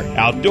car,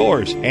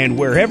 outdoors, and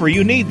wherever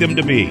you need them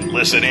to be.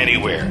 Listen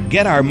anywhere.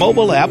 Get our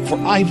mobile app for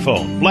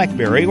iPhone,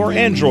 BlackBerry, or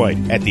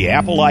Android at the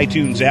Apple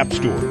iTunes App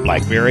Store,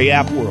 BlackBerry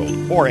App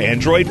World, or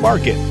Android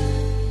Market.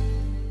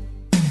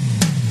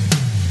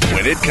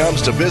 When it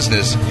comes to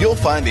business, you'll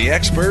find the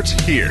experts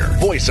here.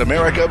 Voice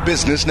America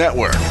Business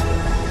Network.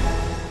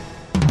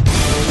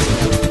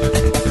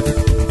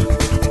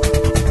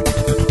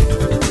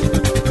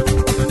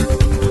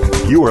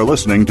 You are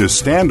listening to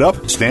Stand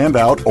Up, Stand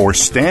Out, or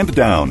Stand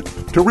Down.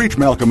 To reach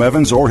Malcolm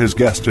Evans or his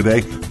guest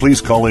today,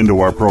 please call into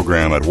our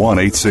program at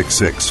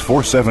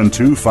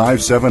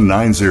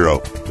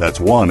 1-866-472-5790. That's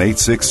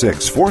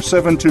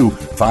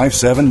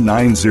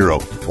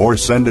 1-866-472-5790. Or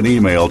send an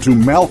email to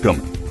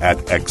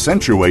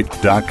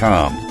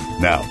malcolm@accentuate.com.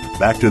 Now,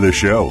 back to the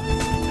show.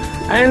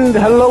 And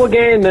hello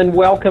again, and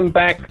welcome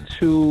back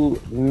to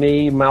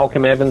me,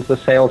 Malcolm Evans, the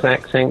sales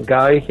accent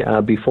guy.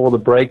 Before the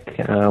break,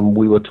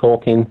 we were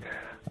talking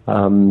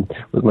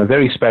with my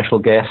very special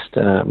guest,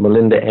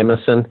 Melinda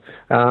Emerson,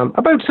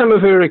 about some of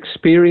her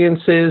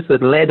experiences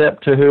that led up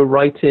to her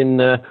writing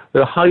her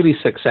highly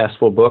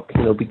successful book,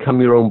 Become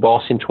Your Own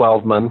Boss in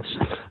 12 Months.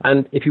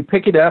 And if you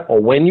pick it up,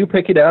 or when you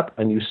pick it up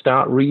and you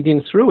start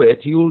reading through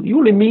it,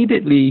 you'll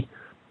immediately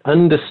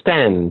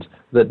understand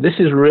that this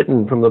is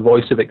written from the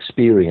voice of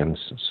experience.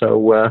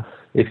 So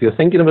if you're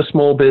thinking of a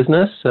small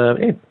business,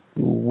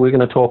 we're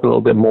going to talk a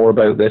little bit more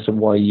about this and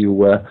why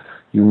you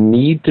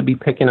need to be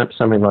picking up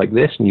something like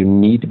this, and you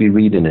need to be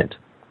reading it.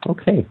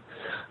 Okay.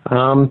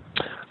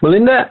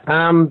 Melinda,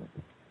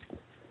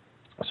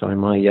 sorry,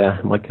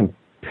 my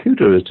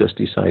computer has just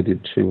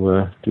decided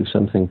to do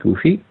something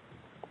goofy,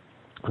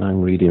 and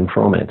I'm reading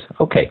from it.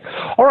 Okay.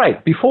 All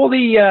right. Before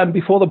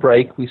the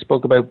break, we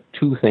spoke about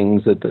two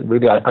things that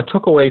really I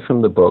took away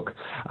from the book.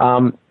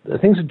 The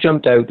things that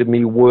jumped out at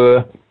me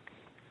were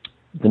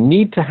the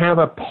need to have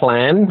a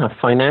plan, a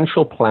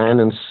financial plan,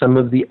 and some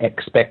of the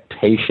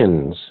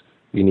expectations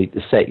you need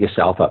to set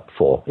yourself up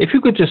for. If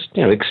you could just,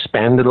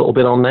 expand a little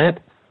bit on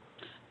that.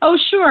 Oh,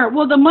 sure.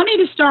 Well, the money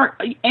to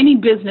start any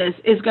business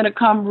is going to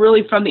come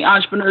really from the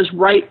entrepreneur's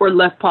right or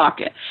left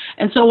pocket.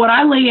 And so what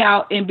I lay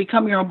out in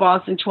Become Your Own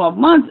Boss in 12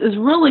 months is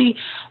really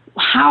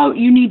how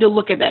you need to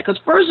look at that.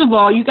 Because first of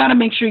all, you got to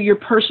make sure your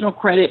personal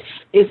credit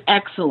is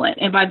excellent.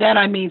 And by that,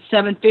 I mean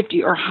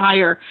 750 or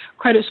higher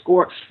credit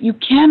score. You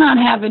cannot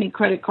have any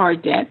credit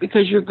card debt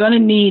because you're going to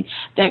need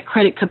that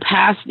credit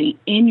capacity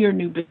in your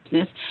new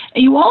business.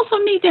 And you also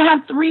need to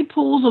have 3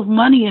 pools of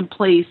money in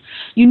place.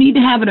 You need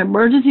to have an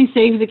emergency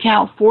savings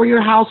account for your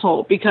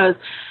household because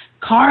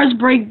cars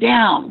break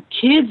down.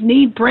 Kids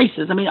need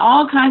braces. I mean,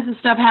 all kinds of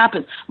stuff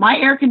happens. My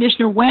air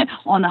conditioner went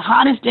on the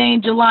hottest day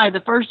in July,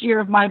 the first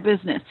year of my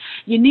business.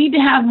 You need to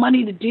have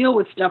money to deal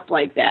with stuff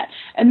like that.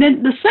 And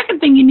then the second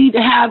thing you need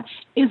to have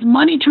is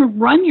money to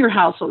run your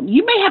household.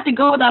 You may have to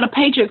go without a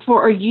paycheck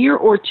for a year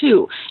or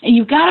two, and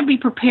you've got to be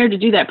prepared to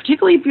do that,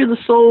 particularly if you're the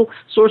sole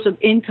source of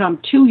income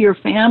to your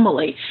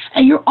family.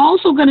 And you're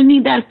also going to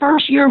need that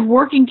first year of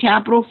working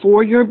capital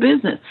for your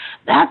business.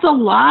 That's a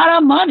lot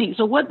of money.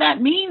 So what that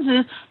means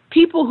is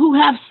people who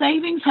have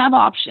savings have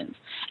options,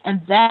 and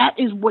that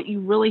is what you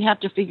really have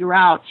to figure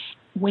out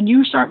when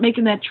you start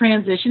making that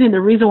transition. And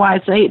the reason why I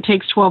say it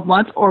takes 12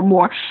 months or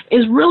more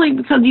is really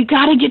because you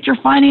got to get your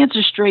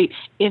finances straight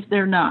if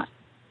they're not.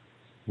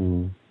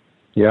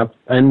 Yeah,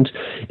 and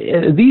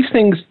these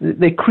things,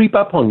 they creep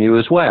up on you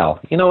as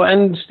well,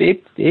 and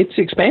it's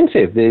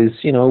expensive. There's,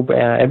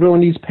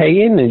 everyone needs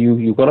paying, and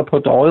you've got to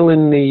put oil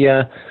in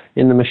the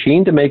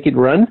machine to make it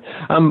run.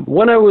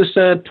 When I was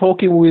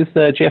talking with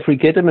Jeffrey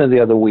Gittimer the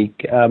other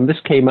week,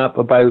 this came up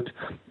about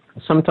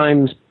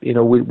sometimes,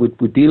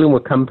 we're dealing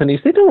with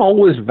companies. They don't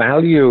always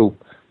value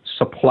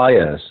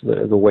suppliers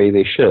the way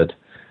they should.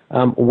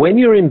 When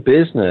you're in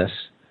business,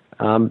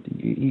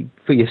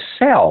 for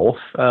yourself,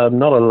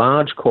 not a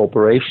large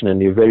corporation,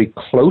 and you're very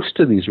close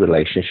to these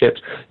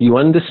relationships, you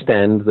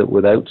understand that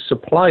without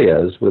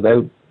suppliers,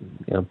 without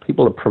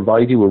people that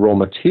provide you with raw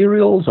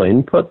materials or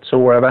inputs or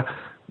wherever,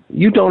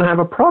 you don't have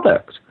a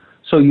product.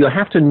 So you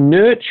have to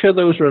nurture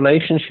those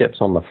relationships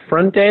on the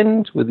front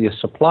end with your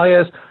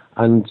suppliers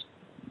and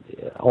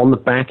on the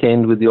back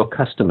end with your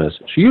customers.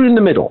 So you're in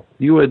the middle.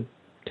 You are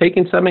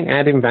taking something,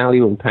 adding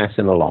value, and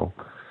passing along.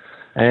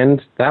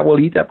 And that will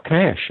eat up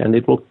cash, and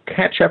it will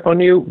catch up on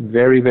you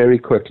very, very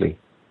quickly.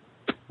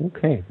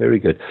 Okay, very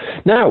good.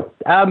 Now,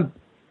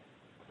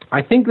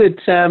 I think that,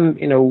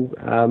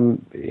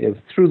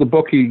 through the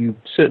book, you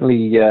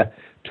certainly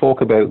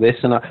talk about this,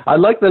 and I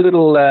like the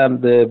little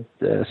the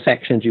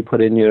sections you put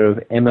in here of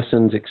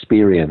Emerson's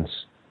experience.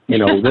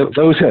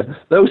 Those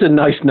are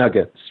nice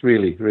nuggets.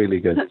 Really, really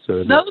good.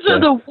 So those are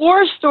the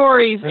war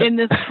stories in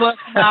this book,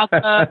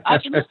 Malcolm.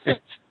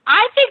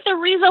 I think the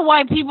reason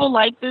why people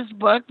like this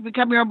book,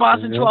 Become Your Own Boss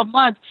in 12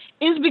 Months,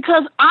 is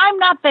because I'm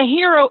not the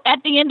hero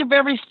at the end of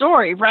every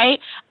story, right?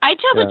 I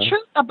tell the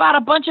truth about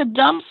a bunch of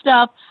dumb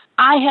stuff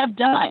I have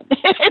done.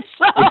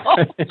 So,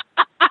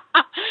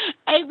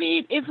 I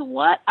mean, it's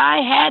what I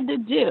had to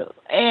do.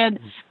 And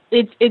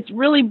it's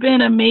really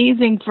been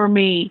amazing for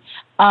me.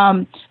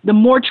 The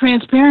more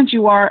transparent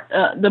you are,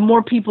 the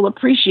more people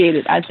appreciate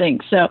it, I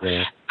think. So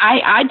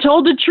I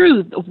told the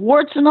truth,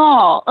 warts and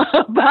all,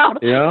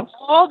 about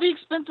all the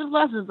expensive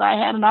lessons I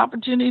had an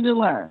opportunity to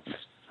learn.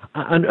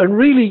 And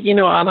really,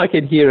 and I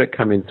can hear it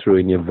coming through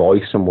in your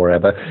voice and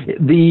wherever,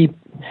 the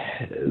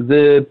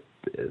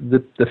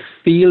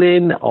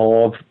feeling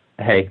of,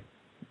 hey,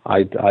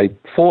 I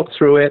fought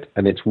through it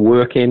and it's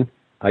working,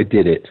 I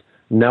did it.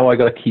 Now I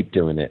got to keep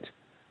doing it.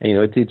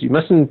 And, you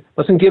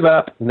mustn't give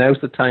up. Now's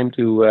the time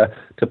to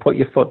put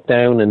your foot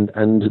down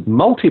and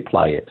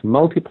multiply it,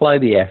 multiply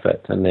the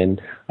effort. And then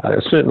I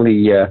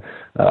certainly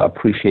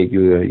appreciate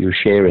you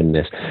sharing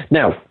this.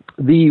 Now,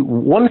 the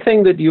one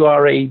thing that you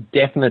are a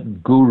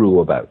definite guru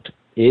about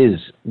is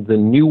the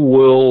new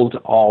world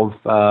of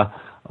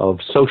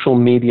social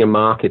media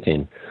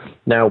marketing.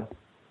 Now,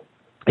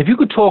 if you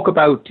could talk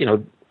about, all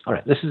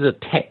right, this is a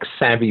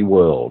tech-savvy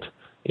world,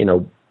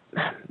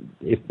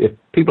 If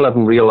people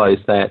haven't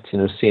realized that,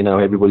 seeing how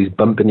everybody's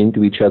bumping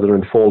into each other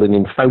and falling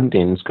in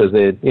fountains because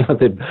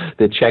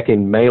they're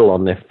checking mail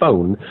on their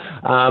phone,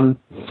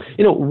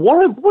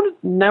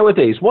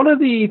 nowadays, what are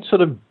the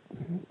sort of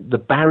the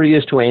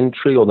barriers to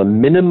entry or the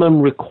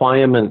minimum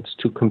requirements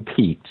to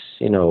compete?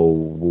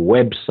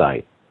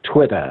 Website,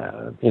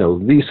 Twitter,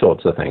 these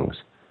sorts of things.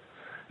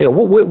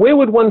 Where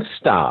would one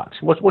start?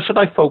 What should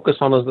I focus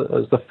on as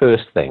the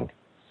first thing?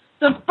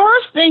 The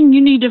first thing you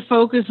need to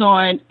focus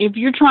on if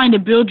you're trying to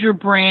build your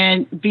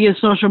brand via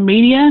social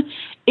media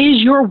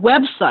is your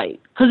website.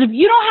 Because if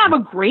you don't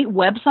have a great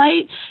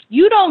website,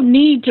 you don't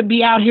need to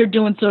be out here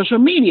doing social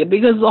media,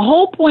 because the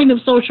whole point of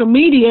social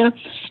media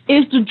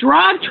is to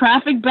drive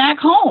traffic back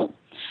home.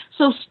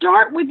 So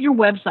start with your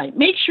website.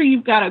 Make sure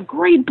you've got a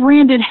great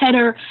branded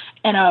header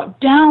and a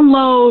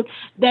download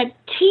that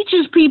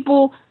teaches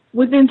people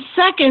within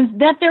seconds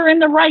that they're in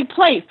the right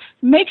place.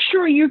 Make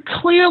sure you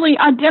clearly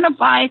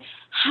identify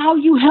how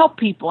you help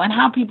people and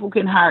how people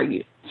can hire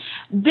you.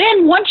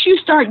 Then once you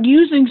start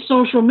using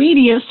social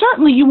media,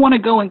 certainly you want to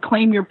go and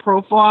claim your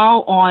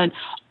profile on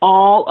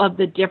all of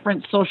the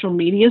different social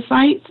media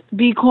sites,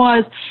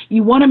 because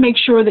you want to make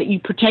sure that you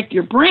protect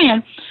your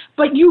brand,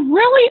 but you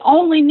really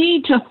only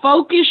need to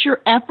focus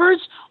your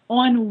efforts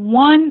on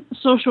one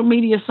social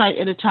media site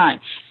at a time.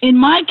 In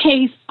my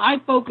case, I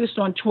focused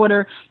on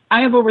Twitter. I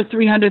have over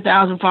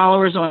 300,000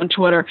 followers on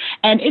Twitter,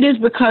 and it is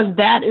because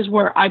that is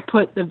where I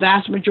put the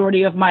vast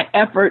majority of my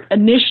effort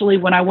initially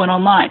when I went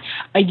online.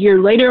 A year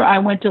later, I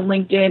went to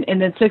LinkedIn,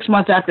 and then 6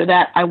 months after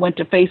that, I went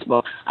to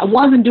Facebook. I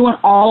wasn't doing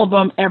all of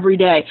them every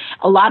day.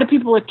 A lot of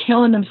people are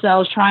killing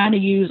themselves trying to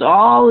use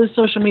all this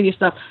social media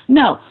stuff.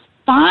 No.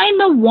 Find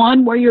the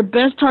one where your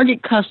best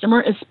target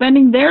customer is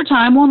spending their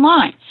time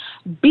online.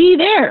 Be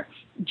there.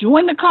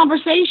 Join the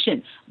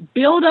conversation.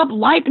 Build up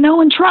like, know,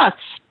 and trust.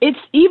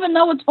 Even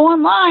though it's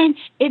online,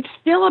 it's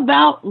still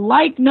about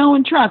like, know,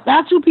 and trust.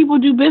 That's who people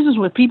do business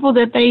with, people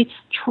that they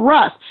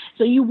trust.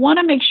 So you want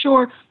to make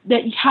sure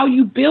that how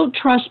you build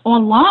trust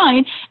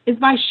online is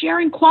by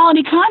sharing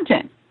quality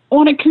content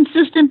on a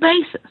consistent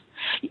basis.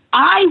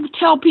 I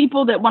tell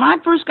people that when I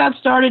first got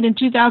started in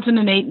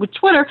 2008 with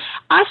Twitter,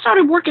 I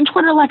started working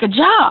Twitter like a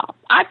job.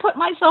 I put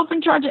myself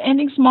in charge of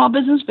ending small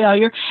business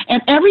failure,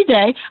 and every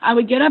day I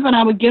would get up and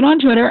I would get on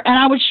Twitter and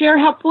I would share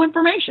helpful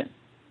information.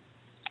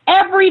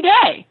 Every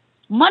day,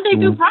 Monday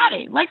through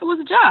Friday, like it was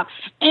a job.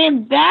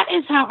 And that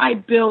is how I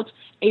built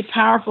a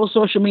powerful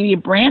social media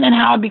brand and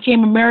how I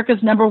became America's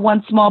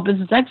 #1 small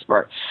business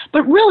expert.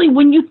 But really,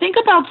 when you think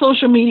about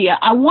social media,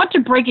 I want to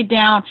break it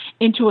down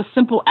into a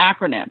simple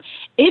acronym.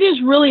 It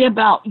is really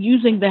about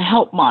using the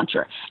help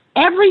mantra.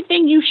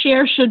 Everything you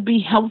share should be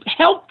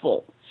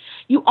helpful.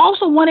 You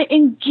also want to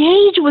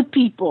engage with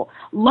people.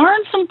 Learn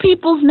some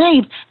people's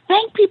names.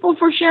 Thank people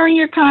for sharing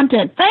your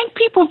content. Thank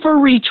people for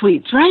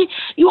retweets, right?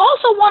 You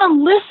also want to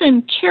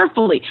listen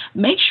carefully.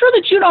 Make sure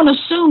that you don't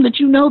assume that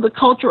you know the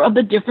culture of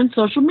the different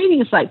social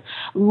media sites.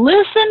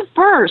 Listen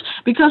first,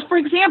 because, for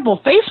example,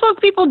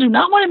 Facebook people do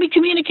not want to be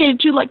communicated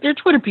to like their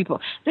Twitter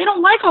people. They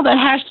don't like all that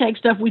hashtag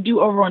stuff we do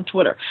over on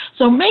Twitter.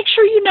 So make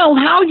sure you know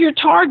how your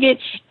target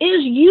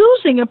is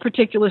using a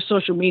particular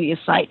social media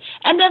site.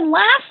 And then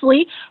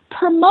lastly,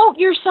 promote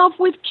yourself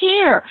with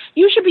care.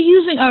 You should be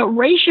using a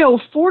ratio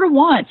of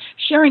 4-to-1,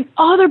 sharing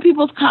other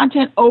people's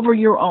content over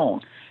your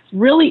own.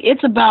 Really,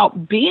 it's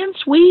about being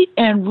sweet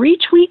and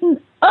retweeting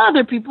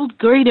other people's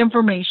great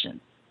information.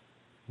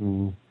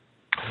 Mm.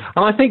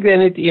 And I think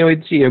then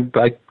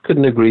I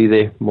couldn't agree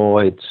there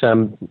more. It's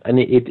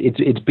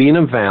it's been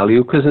of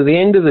value because at the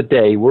end of the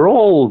day, we're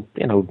all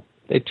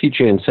they teach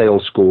you in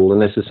sales school,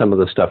 and this is some of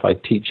the stuff I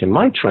teach in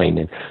my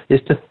training,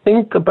 is to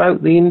think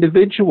about the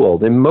individual.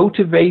 They're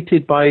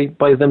motivated by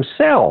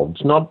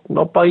themselves,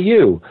 not by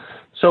you.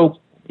 So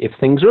if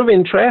things are of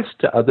interest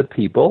to other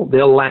people,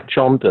 they'll latch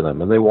onto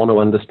them, and they want to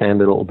understand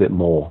a little bit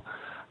more.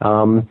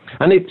 And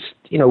it's,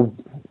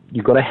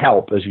 you've got to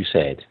help, as you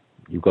said.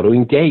 You've got to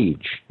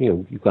engage.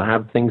 You've got to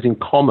have things in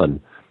common.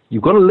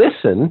 You've got to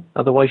listen,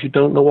 otherwise you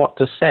don't know what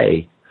to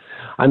say.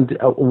 And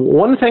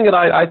one thing that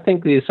I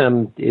think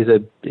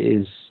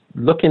is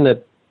looking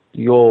at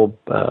your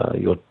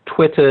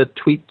Twitter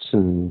tweets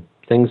and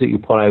things that you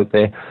put out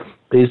there,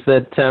 is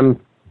that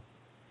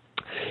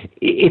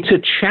it's a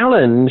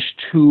challenge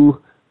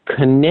to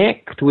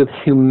connect with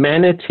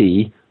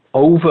humanity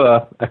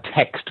over a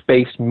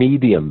text-based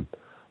medium.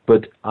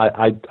 But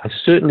I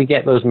certainly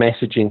get those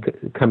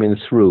messaging coming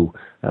through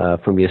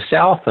from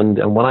yourself, and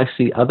when I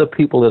see other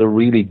people that are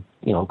really,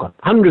 got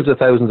hundreds of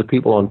thousands of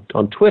people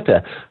on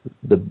Twitter,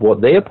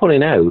 what they are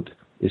putting out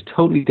is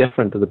totally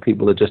different to the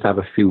people that just have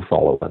a few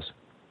followers.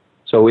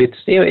 So it's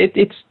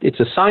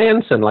a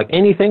science, and like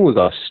anything, we've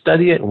got to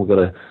study it, and we've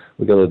got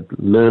to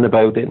learn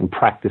about it and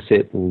practice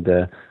it and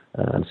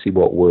see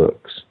what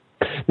works.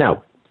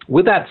 Now,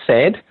 with that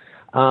said,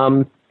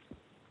 time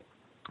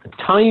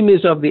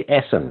is of the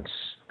essence.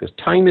 Because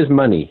time is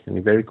money, and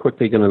you're very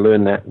quickly going to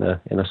learn that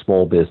in a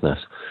small business.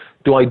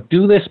 Do I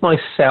do this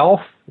myself?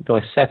 Do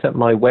I set up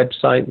my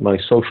website, my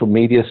social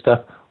media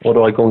stuff, or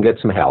do I go and get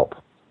some help?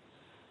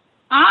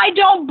 I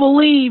don't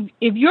believe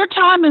if your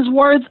time is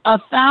worth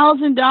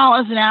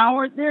 $1,000 an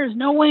hour, there's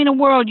no way in the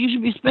world you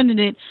should be spending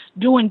it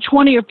doing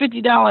 $20 or $50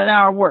 an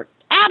hour work.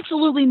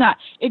 Absolutely not.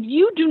 If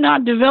you do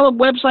not develop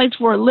websites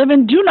for a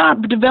living, do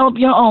not develop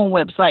your own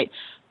website.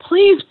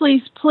 Please,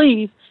 please,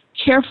 please,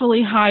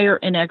 carefully hire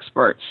an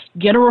expert.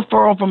 Get a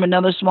referral from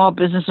another small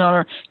business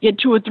owner. Get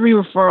 2 or 3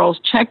 referrals.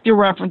 Check your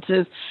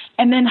references.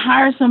 And then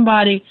hire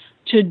somebody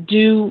to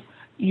do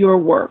your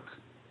work.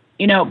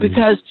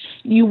 Because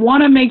you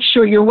want to make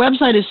sure your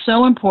website is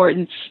so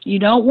important. You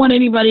don't want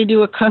anybody to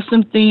do a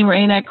custom theme or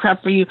any of that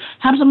crap for you.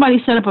 Have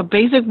somebody set up a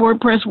basic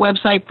WordPress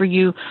website for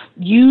you.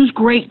 Use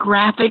great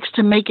graphics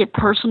to make it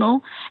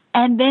personal.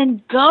 And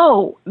then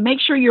go. Make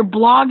sure you're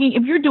blogging.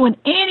 If you're doing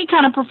any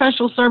kind of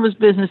professional service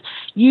business,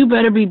 you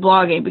better be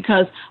blogging,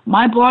 because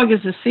my blog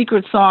is the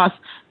secret sauce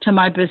to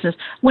my business.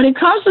 When it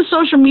comes to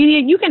social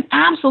media, you can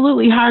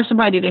absolutely hire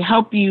somebody to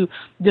help you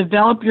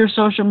develop your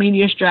social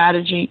media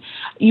strategy.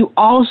 You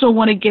also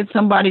want to get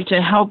somebody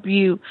to help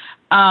you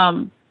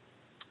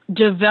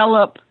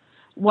develop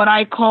what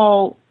I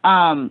call,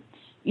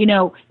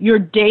 your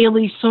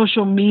daily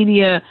social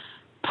media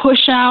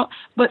push out,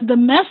 but the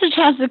message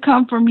has to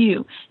come from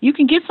you. You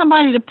can get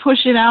somebody to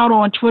push it out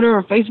on Twitter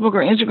or Facebook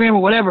or Instagram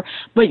or whatever,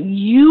 but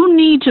you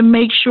need to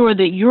make sure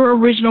that your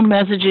original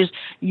messages,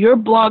 your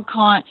blog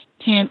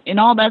content,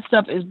 and all that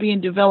stuff is being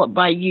developed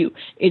by you.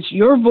 It's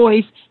your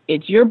voice.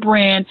 It's your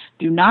brand.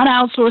 Do not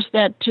outsource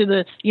that to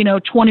the,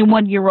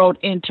 21-year-old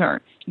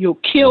intern. You'll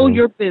kill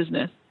your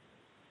business.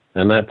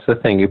 And that's the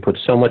thing. You put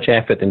so much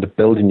effort into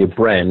building your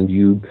brand,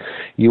 you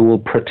will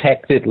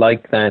protect it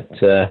like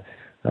that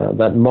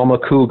mama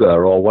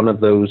cougar or one of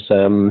those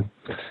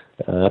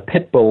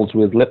pit bulls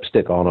with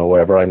lipstick on or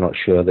whatever. I'm not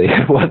sure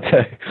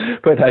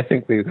but I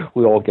think we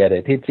all get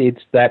it.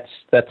 That's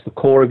the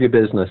core of your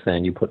business.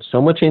 Then you put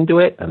so much into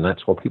it, and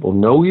that's what people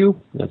know you.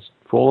 That's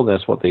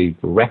what they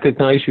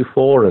recognize you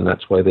for, and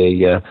that's why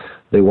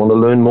they want to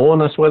learn more,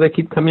 and that's why they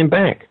keep coming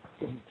back.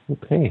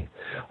 Okay,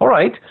 all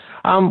right.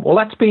 Well,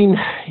 that's been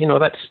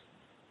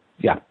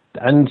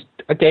and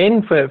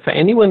again, for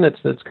anyone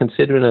that's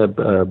considering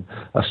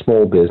a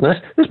small business,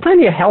 there's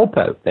plenty of help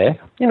out there.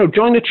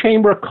 Join the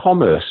Chamber of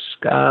Commerce,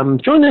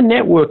 join a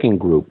networking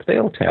group.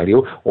 They'll tell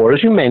you, or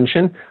as you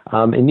mentioned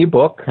in your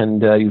book,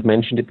 and you've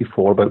mentioned it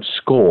before about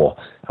SCORE.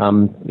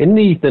 In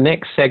the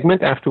next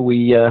segment, after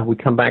we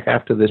come back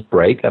after this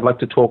break, I'd like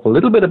to talk a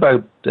little bit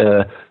about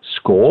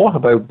SCORE,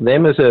 about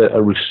them as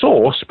a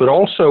resource, but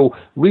also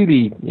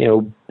really,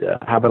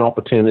 have an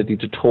opportunity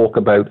to talk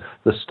about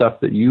the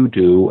stuff that you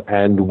do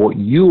and what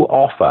you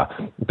offer.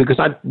 Because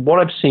what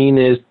I've seen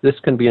is this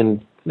can be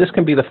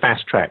the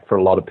fast track for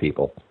a lot of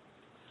people.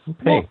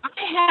 Okay. Well,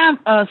 I have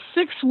a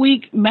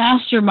 6-week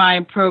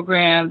mastermind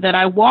program that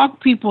I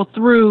walk people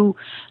through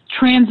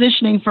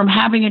transitioning from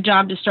having a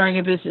job to starting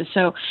a business.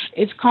 So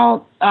it's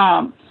called,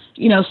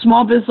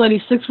 Small Biz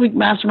Lady 6-Week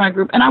Mastermind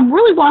Group. And I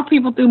really walk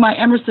people through my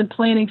Emerson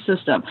planning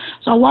system.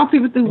 So I walk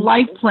people through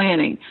life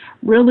planning,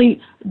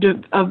 really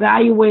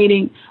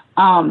evaluating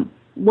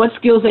what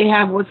skills they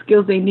have, what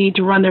skills they need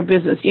to run their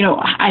business.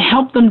 I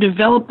help them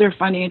develop their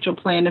financial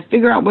plan to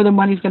figure out where the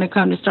money's going to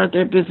come to start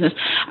their business.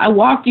 I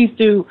walk you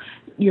through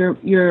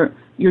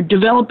you're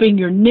developing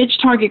your niche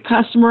target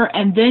customer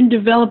and then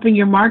developing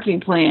your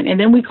marketing plan. And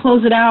then we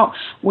close it out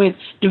with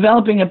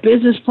developing a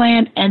business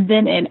plan and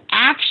then an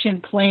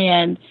action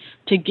plan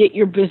to get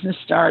your business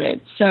started.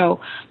 So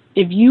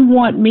if you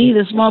want me,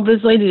 the Small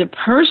Biz Lady, to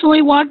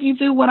personally walk you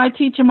through what I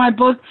teach in my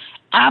book,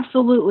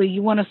 absolutely,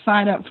 you want to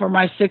sign up for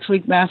my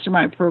 6-week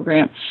mastermind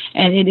program.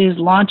 And it is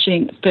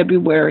launching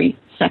February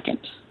 2nd.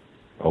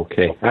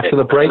 Okay. After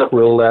the break,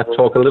 we'll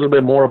talk a little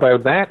bit more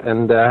about that.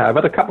 And I've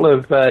had a couple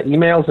of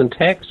emails and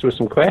texts with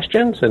some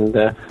questions, and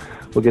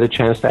we'll get a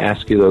chance to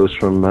ask you those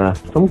from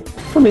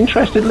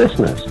interested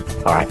listeners.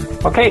 All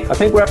right. Okay, I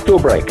think we're up to a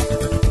break.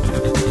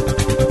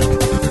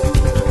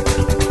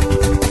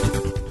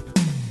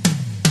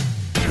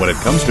 When it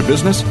comes to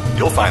business,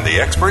 you'll find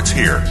the experts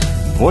here.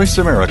 Voice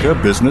America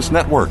Business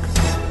Network.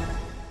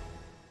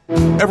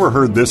 Ever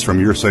heard this from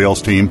your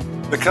sales team?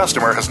 The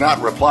customer has not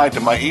replied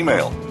to my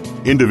email.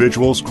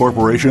 Individuals,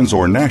 corporations,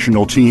 or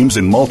national teams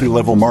in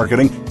multi-level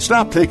marketing,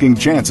 stop taking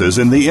chances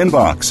in the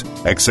inbox.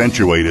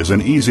 Accentuate is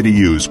an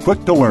easy-to-use,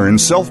 quick-to-learn,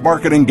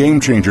 self-marketing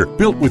game-changer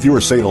built with your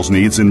sales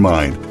needs in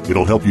mind.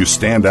 It'll help you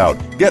stand out,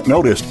 get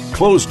noticed,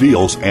 close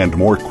deals, and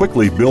more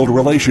quickly build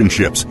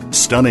relationships.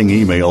 Stunning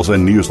emails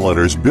and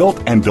newsletters built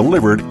and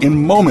delivered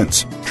in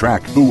moments.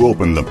 Track who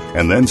opened them,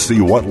 and then see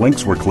what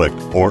links were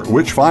clicked or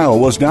which file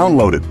was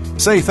downloaded.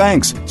 Say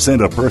thanks.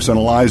 Send a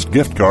personalized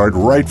gift card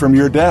right from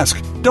your desk.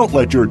 Don't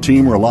let your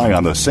team rely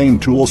on the same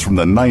tools from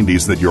the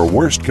 90s that your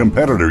worst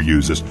competitor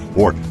uses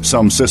or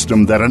some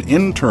system that an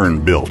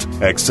intern built.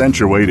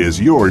 Accentuate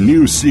is your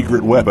new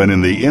secret weapon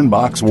in the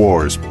inbox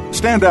wars.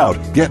 Stand out,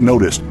 get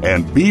noticed,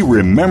 and be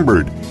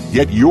remembered.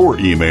 Get your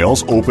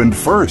emails opened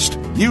first.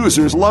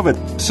 Users love it.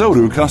 So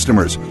do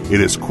customers.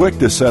 It is quick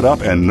to set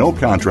up and no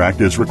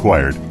contract is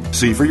required.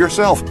 See for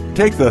yourself.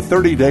 Take the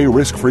 30-day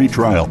risk-free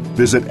trial.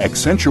 Visit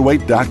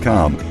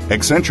Accentuate.com.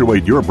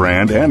 Accentuate your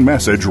brand and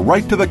message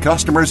right to the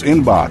customer's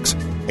inbox.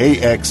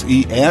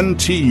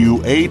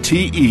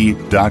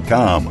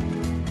 AXENTUATE.com.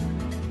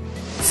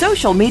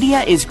 Social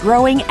media is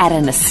growing at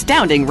an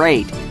astounding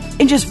rate.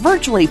 In just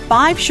virtually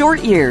 5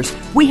 short years,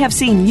 we have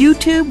seen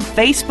YouTube,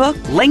 Facebook,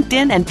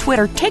 LinkedIn, and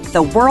Twitter take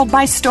the world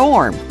by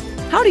storm.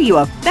 How do you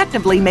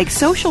effectively make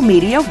social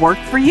media work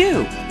for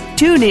you?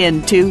 Tune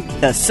in to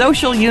The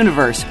Social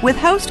Universe with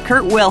host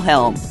Kurt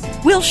Wilhelm.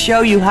 We'll show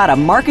you how to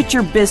market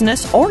your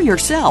business or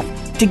yourself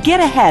to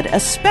get ahead,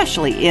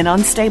 especially in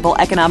unstable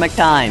economic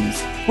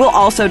times. We'll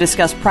also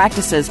discuss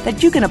practices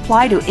that you can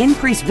apply to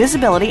increase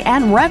visibility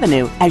and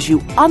revenue as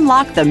you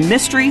unlock the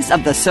mysteries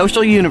of the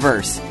social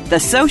universe. The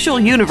Social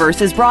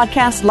Universe is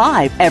broadcast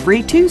live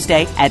every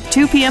Tuesday at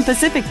 2 p.m.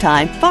 Pacific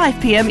Time,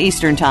 5 p.m.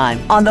 Eastern Time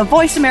on the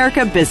Voice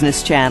America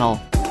Business Channel.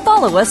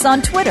 Follow us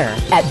on Twitter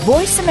at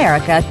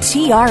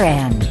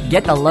VoiceAmericaTRN.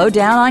 Get the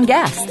lowdown on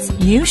guests,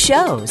 new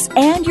shows,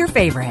 and your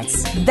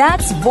favorites.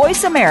 That's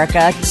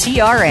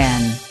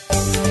VoiceAmericaTRN.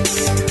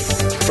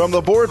 From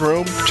the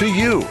boardroom to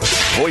you,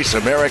 Voice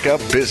America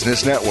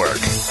Business Network.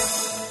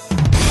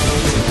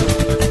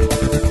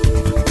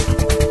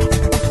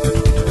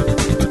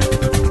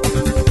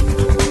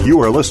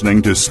 You are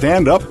listening to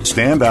Stand Up,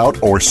 Stand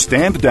Out, or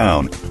Stand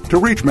Down. To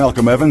reach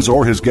Malcolm Evans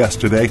or his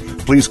guest today,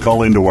 please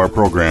call into our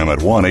program at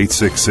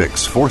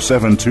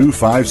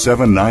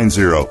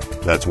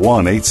 1-866-472-5790. That's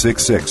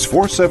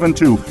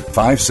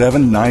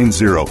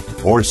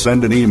 1-866-472-5790. Or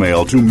send an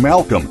email to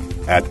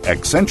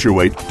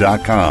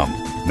malcolm@accentuate.com.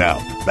 Now,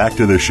 back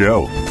to the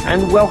show.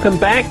 And welcome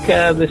back.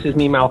 This is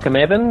me, Malcolm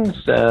Evans.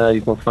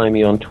 You can find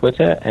me on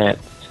Twitter at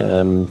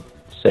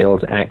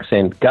Sales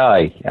Accent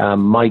Guy.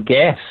 My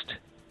guest,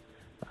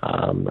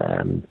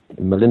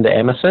 Melinda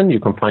Emerson, you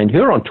can find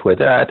her on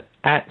Twitter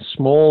at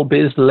Small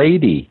Biz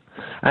Lady.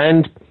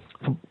 And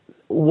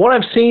what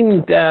I've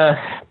seen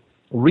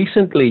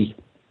recently,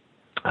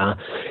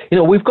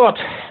 we've got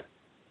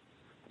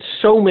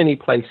so many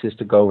places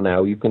to go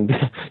now. You can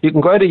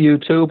go to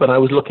YouTube, and I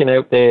was looking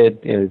out there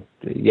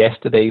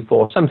yesterday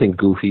for something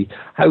goofy,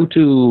 how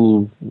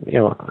to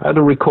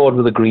record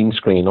with a green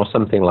screen or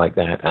something like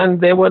that, and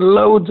there were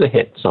loads of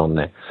hits on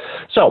there.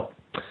 So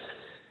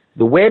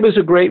the web is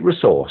a great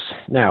resource.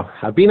 Now,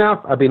 I've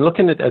been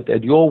looking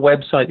at your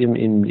website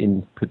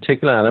in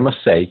particular, and I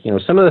must say,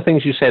 some of the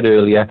things you said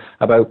earlier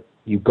about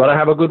you've got to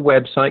have a good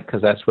website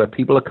because that's where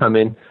people are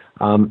coming,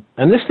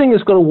 and this thing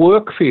is going to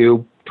work for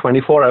you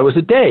 24 hours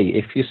a day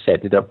if you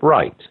set it up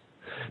right.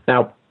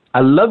 Now, I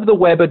love the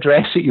web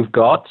address that you've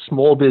got,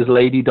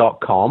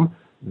 smallbizlady.com.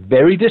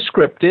 Very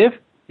descriptive.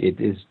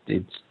 It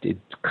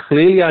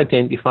clearly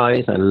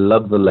identifies. I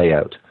love the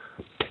layout.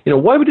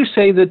 Why would you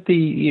say that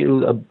the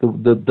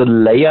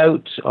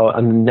layout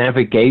and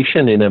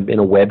navigation in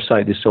a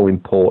website is so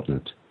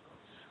important?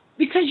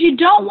 Because you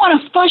don't want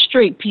to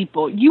frustrate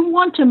people. You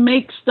want to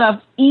make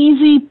stuff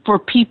easy for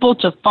people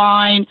to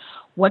find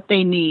what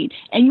they need.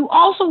 And you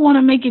also want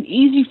to make it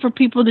easy for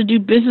people to do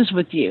business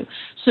with you.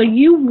 So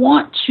you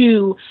want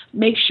to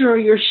make sure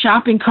your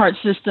shopping cart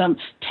system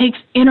takes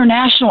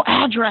international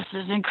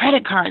addresses and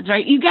credit cards,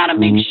 right? You got to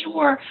make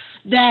sure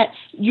that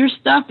your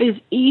stuff is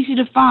easy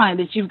to find,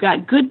 that you've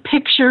got good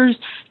pictures,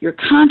 your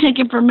contact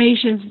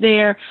information's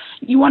there.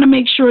 You want to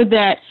make sure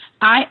that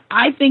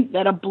I think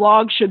that a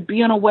blog should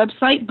be on a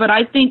website, but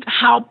I think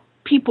how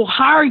people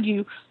hire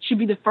you should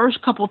be the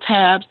first couple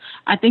tabs.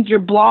 I think your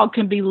blog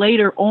can be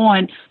later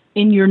on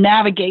in your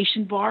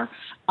navigation bar.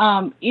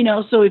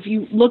 So if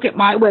you look at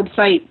my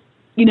website,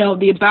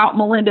 the About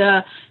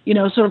Melinda,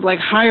 sort of like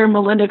Hire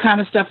Melinda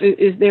kind of stuff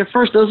is there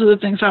first. Those are the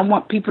things I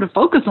want people to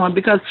focus on,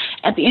 because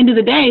at the end of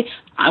the day,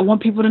 I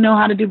want people to know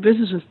how to do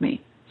business with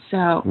me.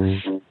 So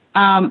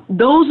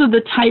those are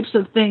the types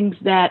of things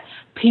that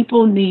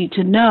people need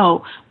to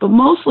know. But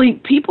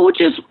mostly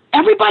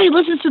everybody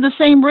listens to the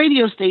same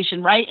radio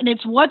station, right? And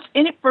it's What's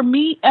in It for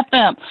Me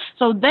FM.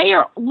 So they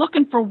are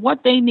looking for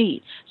what they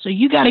need. So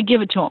you got to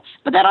give it to them.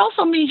 But that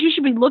also means you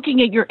should be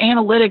looking at your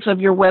analytics of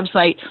your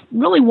website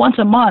really once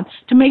a month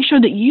to make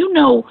sure that you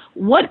know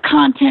what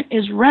content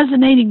is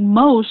resonating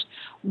most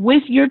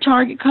with your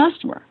target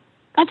customer.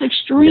 That's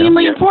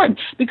extremely important,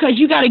 because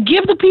you got to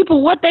give the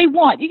people what they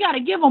want. You got to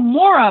give them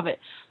more of it.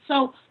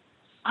 So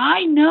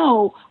I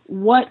know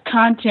what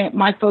content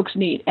my folks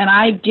need, and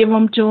I give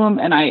them to them.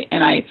 And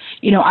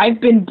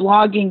I've been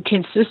blogging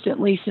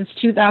consistently since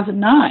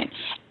 2009,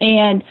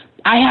 and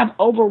I have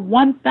over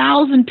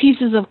 1,000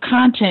 pieces of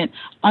content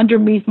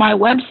underneath my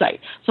website.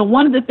 So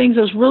one of the things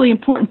that was really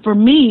important for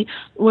me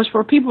was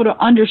for people to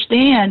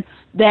understand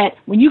that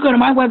when you go to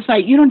my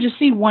website, you don't just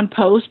see one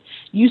post.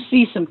 You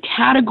see some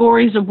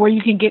categories of where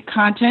you can get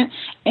content,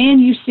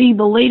 and you see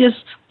the latest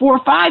 4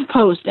 or 5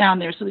 posts down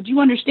there, so that you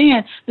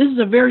understand this is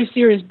a very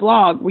serious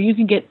blog where you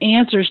can get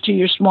answers to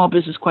your small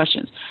business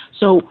questions.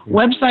 So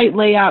website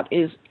layout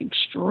is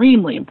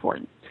extremely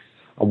important.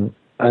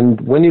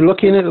 And when you're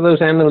looking at those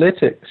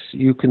analytics,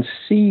 you can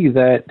see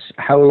that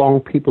how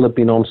long people have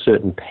been on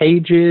certain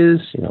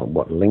pages,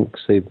 what links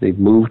they've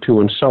moved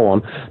to, and so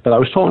on. But I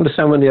was talking to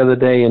someone the other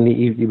day, and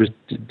he was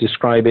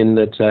describing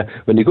that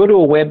when you go to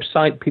a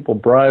website, people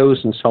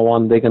browse and so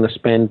on, they're going to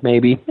spend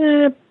maybe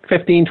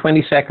 15,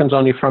 20 seconds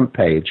on your front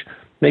page,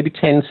 maybe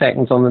 10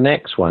 seconds on the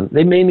next one.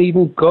 They may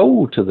even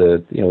go to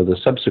the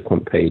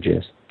subsequent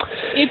pages.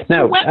 If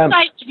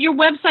your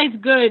website's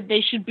good,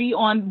 they should be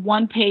on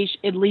one page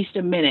at least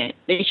a minute.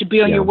 They should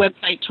be on your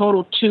website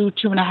total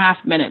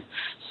 2.5 minutes.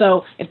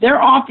 So if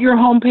they're off your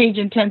home page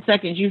in 10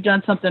 seconds, you've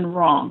done something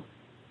wrong.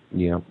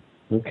 Yeah.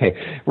 Okay.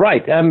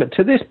 Right.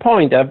 To this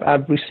point,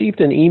 I've received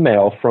an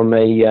email from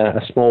a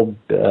small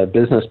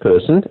business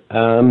person,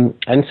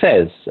 and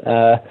says,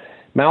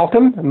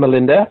 Malcolm,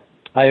 Melinda,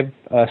 I have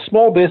a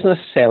small business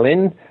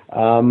selling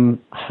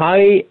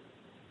high-end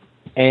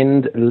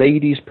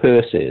ladies'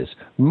 purses.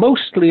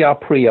 Mostly are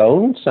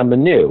pre-owned, some are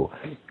new.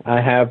 I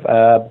have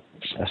a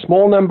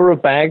small number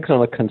of bags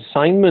on a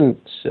consignment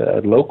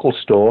local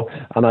store,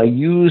 and I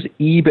use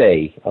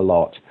eBay a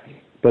lot.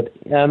 But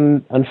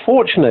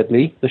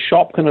unfortunately, the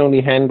shop can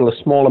only handle a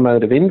small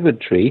amount of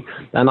inventory,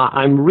 and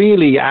I'm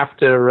really,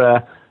 after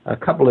a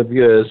couple of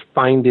years,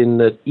 finding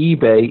that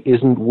eBay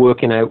isn't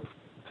working out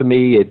for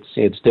me.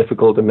 It's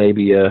difficult and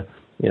maybe a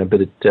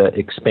bit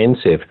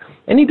expensive.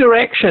 Any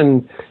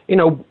direction,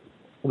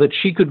 that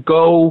she could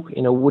go?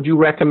 Would you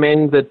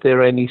recommend that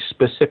there are any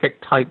specific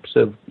types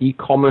of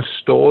e-commerce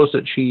stores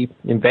that she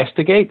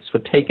investigates for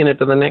taking it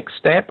to the next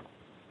step?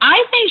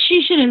 I think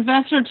she should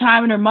invest her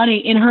time and her money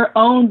in her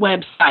own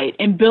website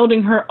and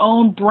building her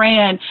own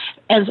brand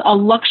as a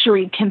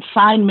luxury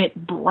consignment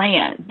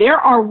brand. There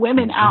are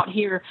women out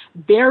here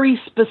very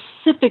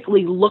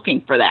specifically looking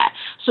for that.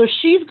 So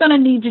she's going to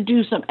need to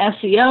do some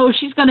SEO.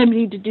 She's going to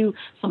need to do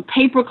some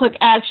pay-per-click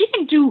ads. She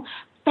can do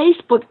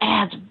Facebook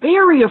ads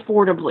very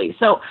affordably.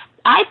 So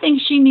I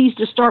think she needs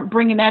to start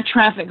bringing that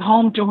traffic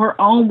home to her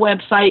own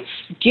website,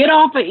 get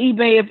off of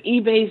eBay if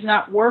eBay's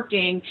not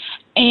working,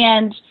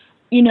 and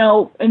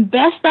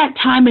invest that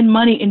time and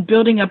money in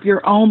building up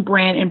your own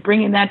brand and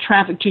bringing that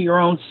traffic to your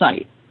own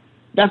site.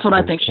 That's what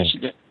I think she should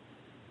do.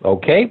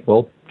 Okay,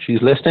 well,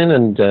 she's listening,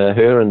 and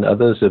her and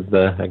others are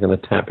going to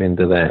tap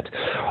into that.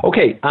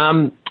 Okay,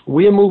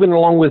 we are moving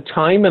along with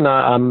time,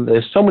 and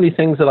there's so many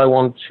things that I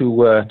want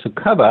to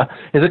cover.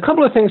 There's a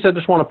couple of things I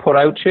just want to put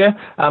out here.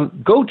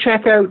 Go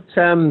check out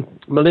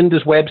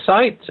Melinda's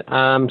website,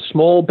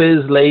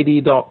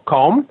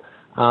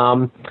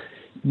 smallbizlady.com.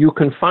 You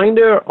can find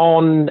her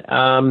on,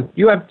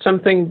 you have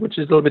something which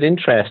is a little bit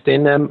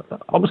interesting,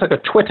 almost like a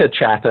Twitter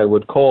chat, I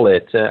would call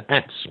it,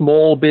 at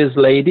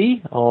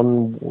smallbizlady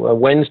on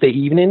Wednesday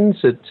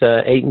evenings at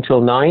 8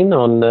 until 9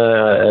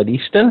 at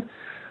Eastern.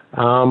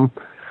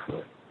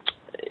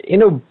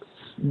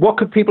 What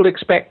could people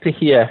expect to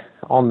hear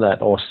on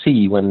that or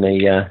see when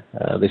they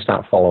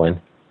start following?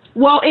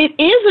 Well, it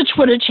is a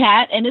Twitter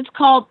chat, and it's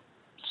called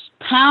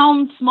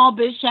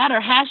 #SmallBizChat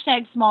or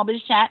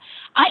 #SmallBizChat.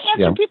 I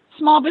answer people's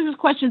small business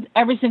questions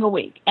every single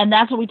week, and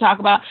that's what we talk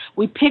about.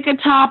 We pick a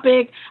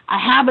topic. I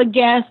have a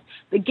guest.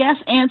 The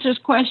guest answers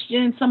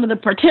questions. Some of the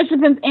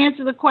participants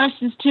answer the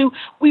questions, too.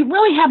 We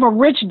really have a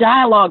rich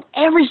dialogue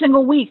every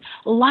single week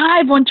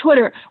live on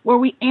Twitter where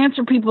we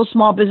answer people's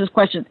small business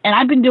questions. And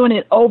I've been doing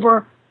it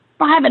over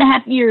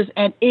 5.5 years,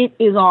 and it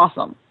is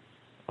awesome.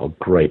 Oh,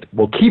 great.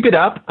 Well, keep it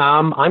up.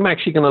 I'm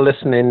actually going to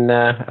listen in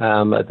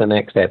at the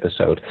next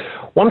episode.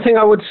 One thing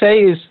I would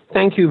say is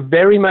thank you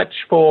very much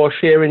for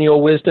sharing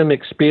your wisdom,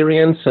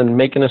 experience, and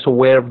making us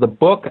aware of the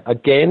book.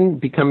 Again,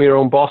 Become Your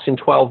Own Boss in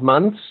 12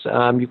 Months.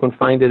 You can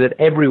find it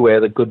everywhere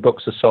that good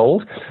books are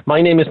sold.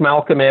 My name is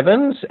Malcolm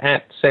Evans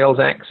at Sales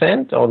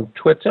Accent on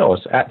Twitter, or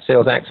at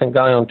Sales Accent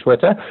Guy on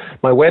Twitter.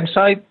 My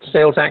website,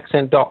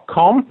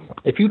 salesaccent.com.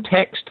 If you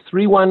text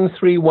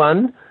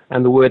 3131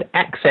 and the word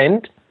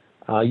accent,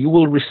 you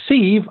will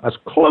receive, as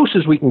close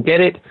as we can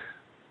get it,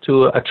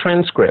 to a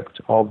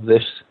transcript of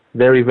this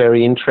very,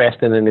 very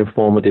interesting and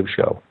informative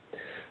show.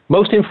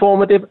 Most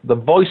informative, the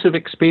voice of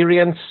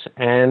experience,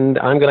 and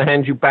I'm going to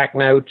hand you back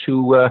now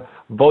to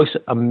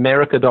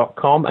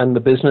voiceamerica.com and the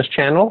business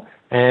channel.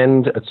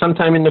 And at some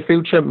time in the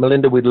future,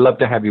 Melinda, we'd love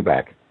to have you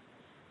back.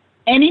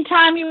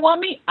 Anytime you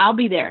want me, I'll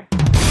be there.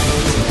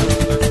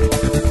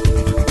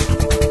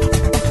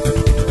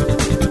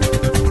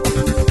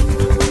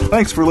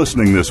 Thanks for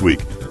listening this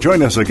week.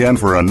 Join us again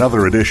for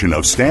another edition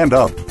of Stand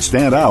Up,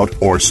 Stand Out,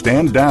 or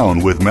Stand Down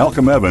with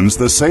Malcolm Evans,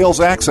 the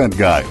Sales Accent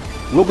Guy.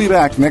 We'll be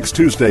back next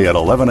Tuesday at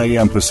 11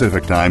 a.m.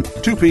 Pacific Time,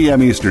 2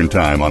 p.m. Eastern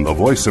Time on the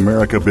Voice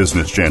America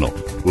Business Channel.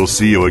 We'll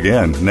see you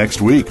again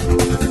next week.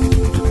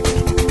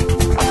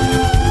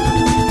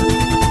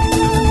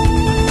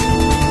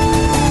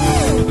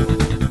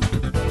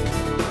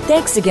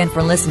 Thanks again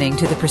for listening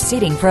to the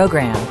preceding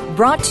program,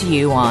 brought to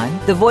you on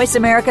the Voice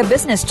America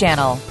Business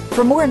Channel.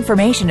 For more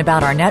information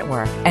about our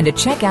network and to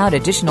check out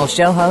additional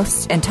show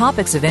hosts and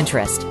topics of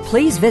interest,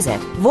 please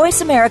visit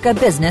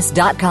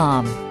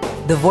voiceamericabusiness.com.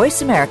 The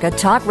Voice America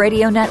Talk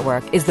Radio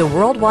Network is the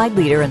worldwide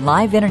leader in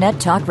live Internet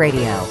talk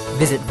radio.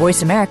 Visit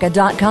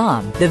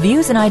voiceamerica.com. The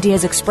views and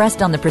ideas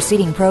expressed on the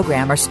preceding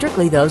program are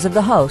strictly those of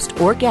the host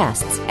or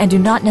guests and do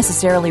not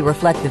necessarily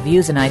reflect the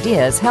views and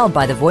ideas held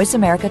by the Voice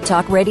America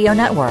Talk Radio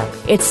Network,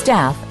 its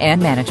staff,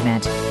 and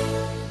management.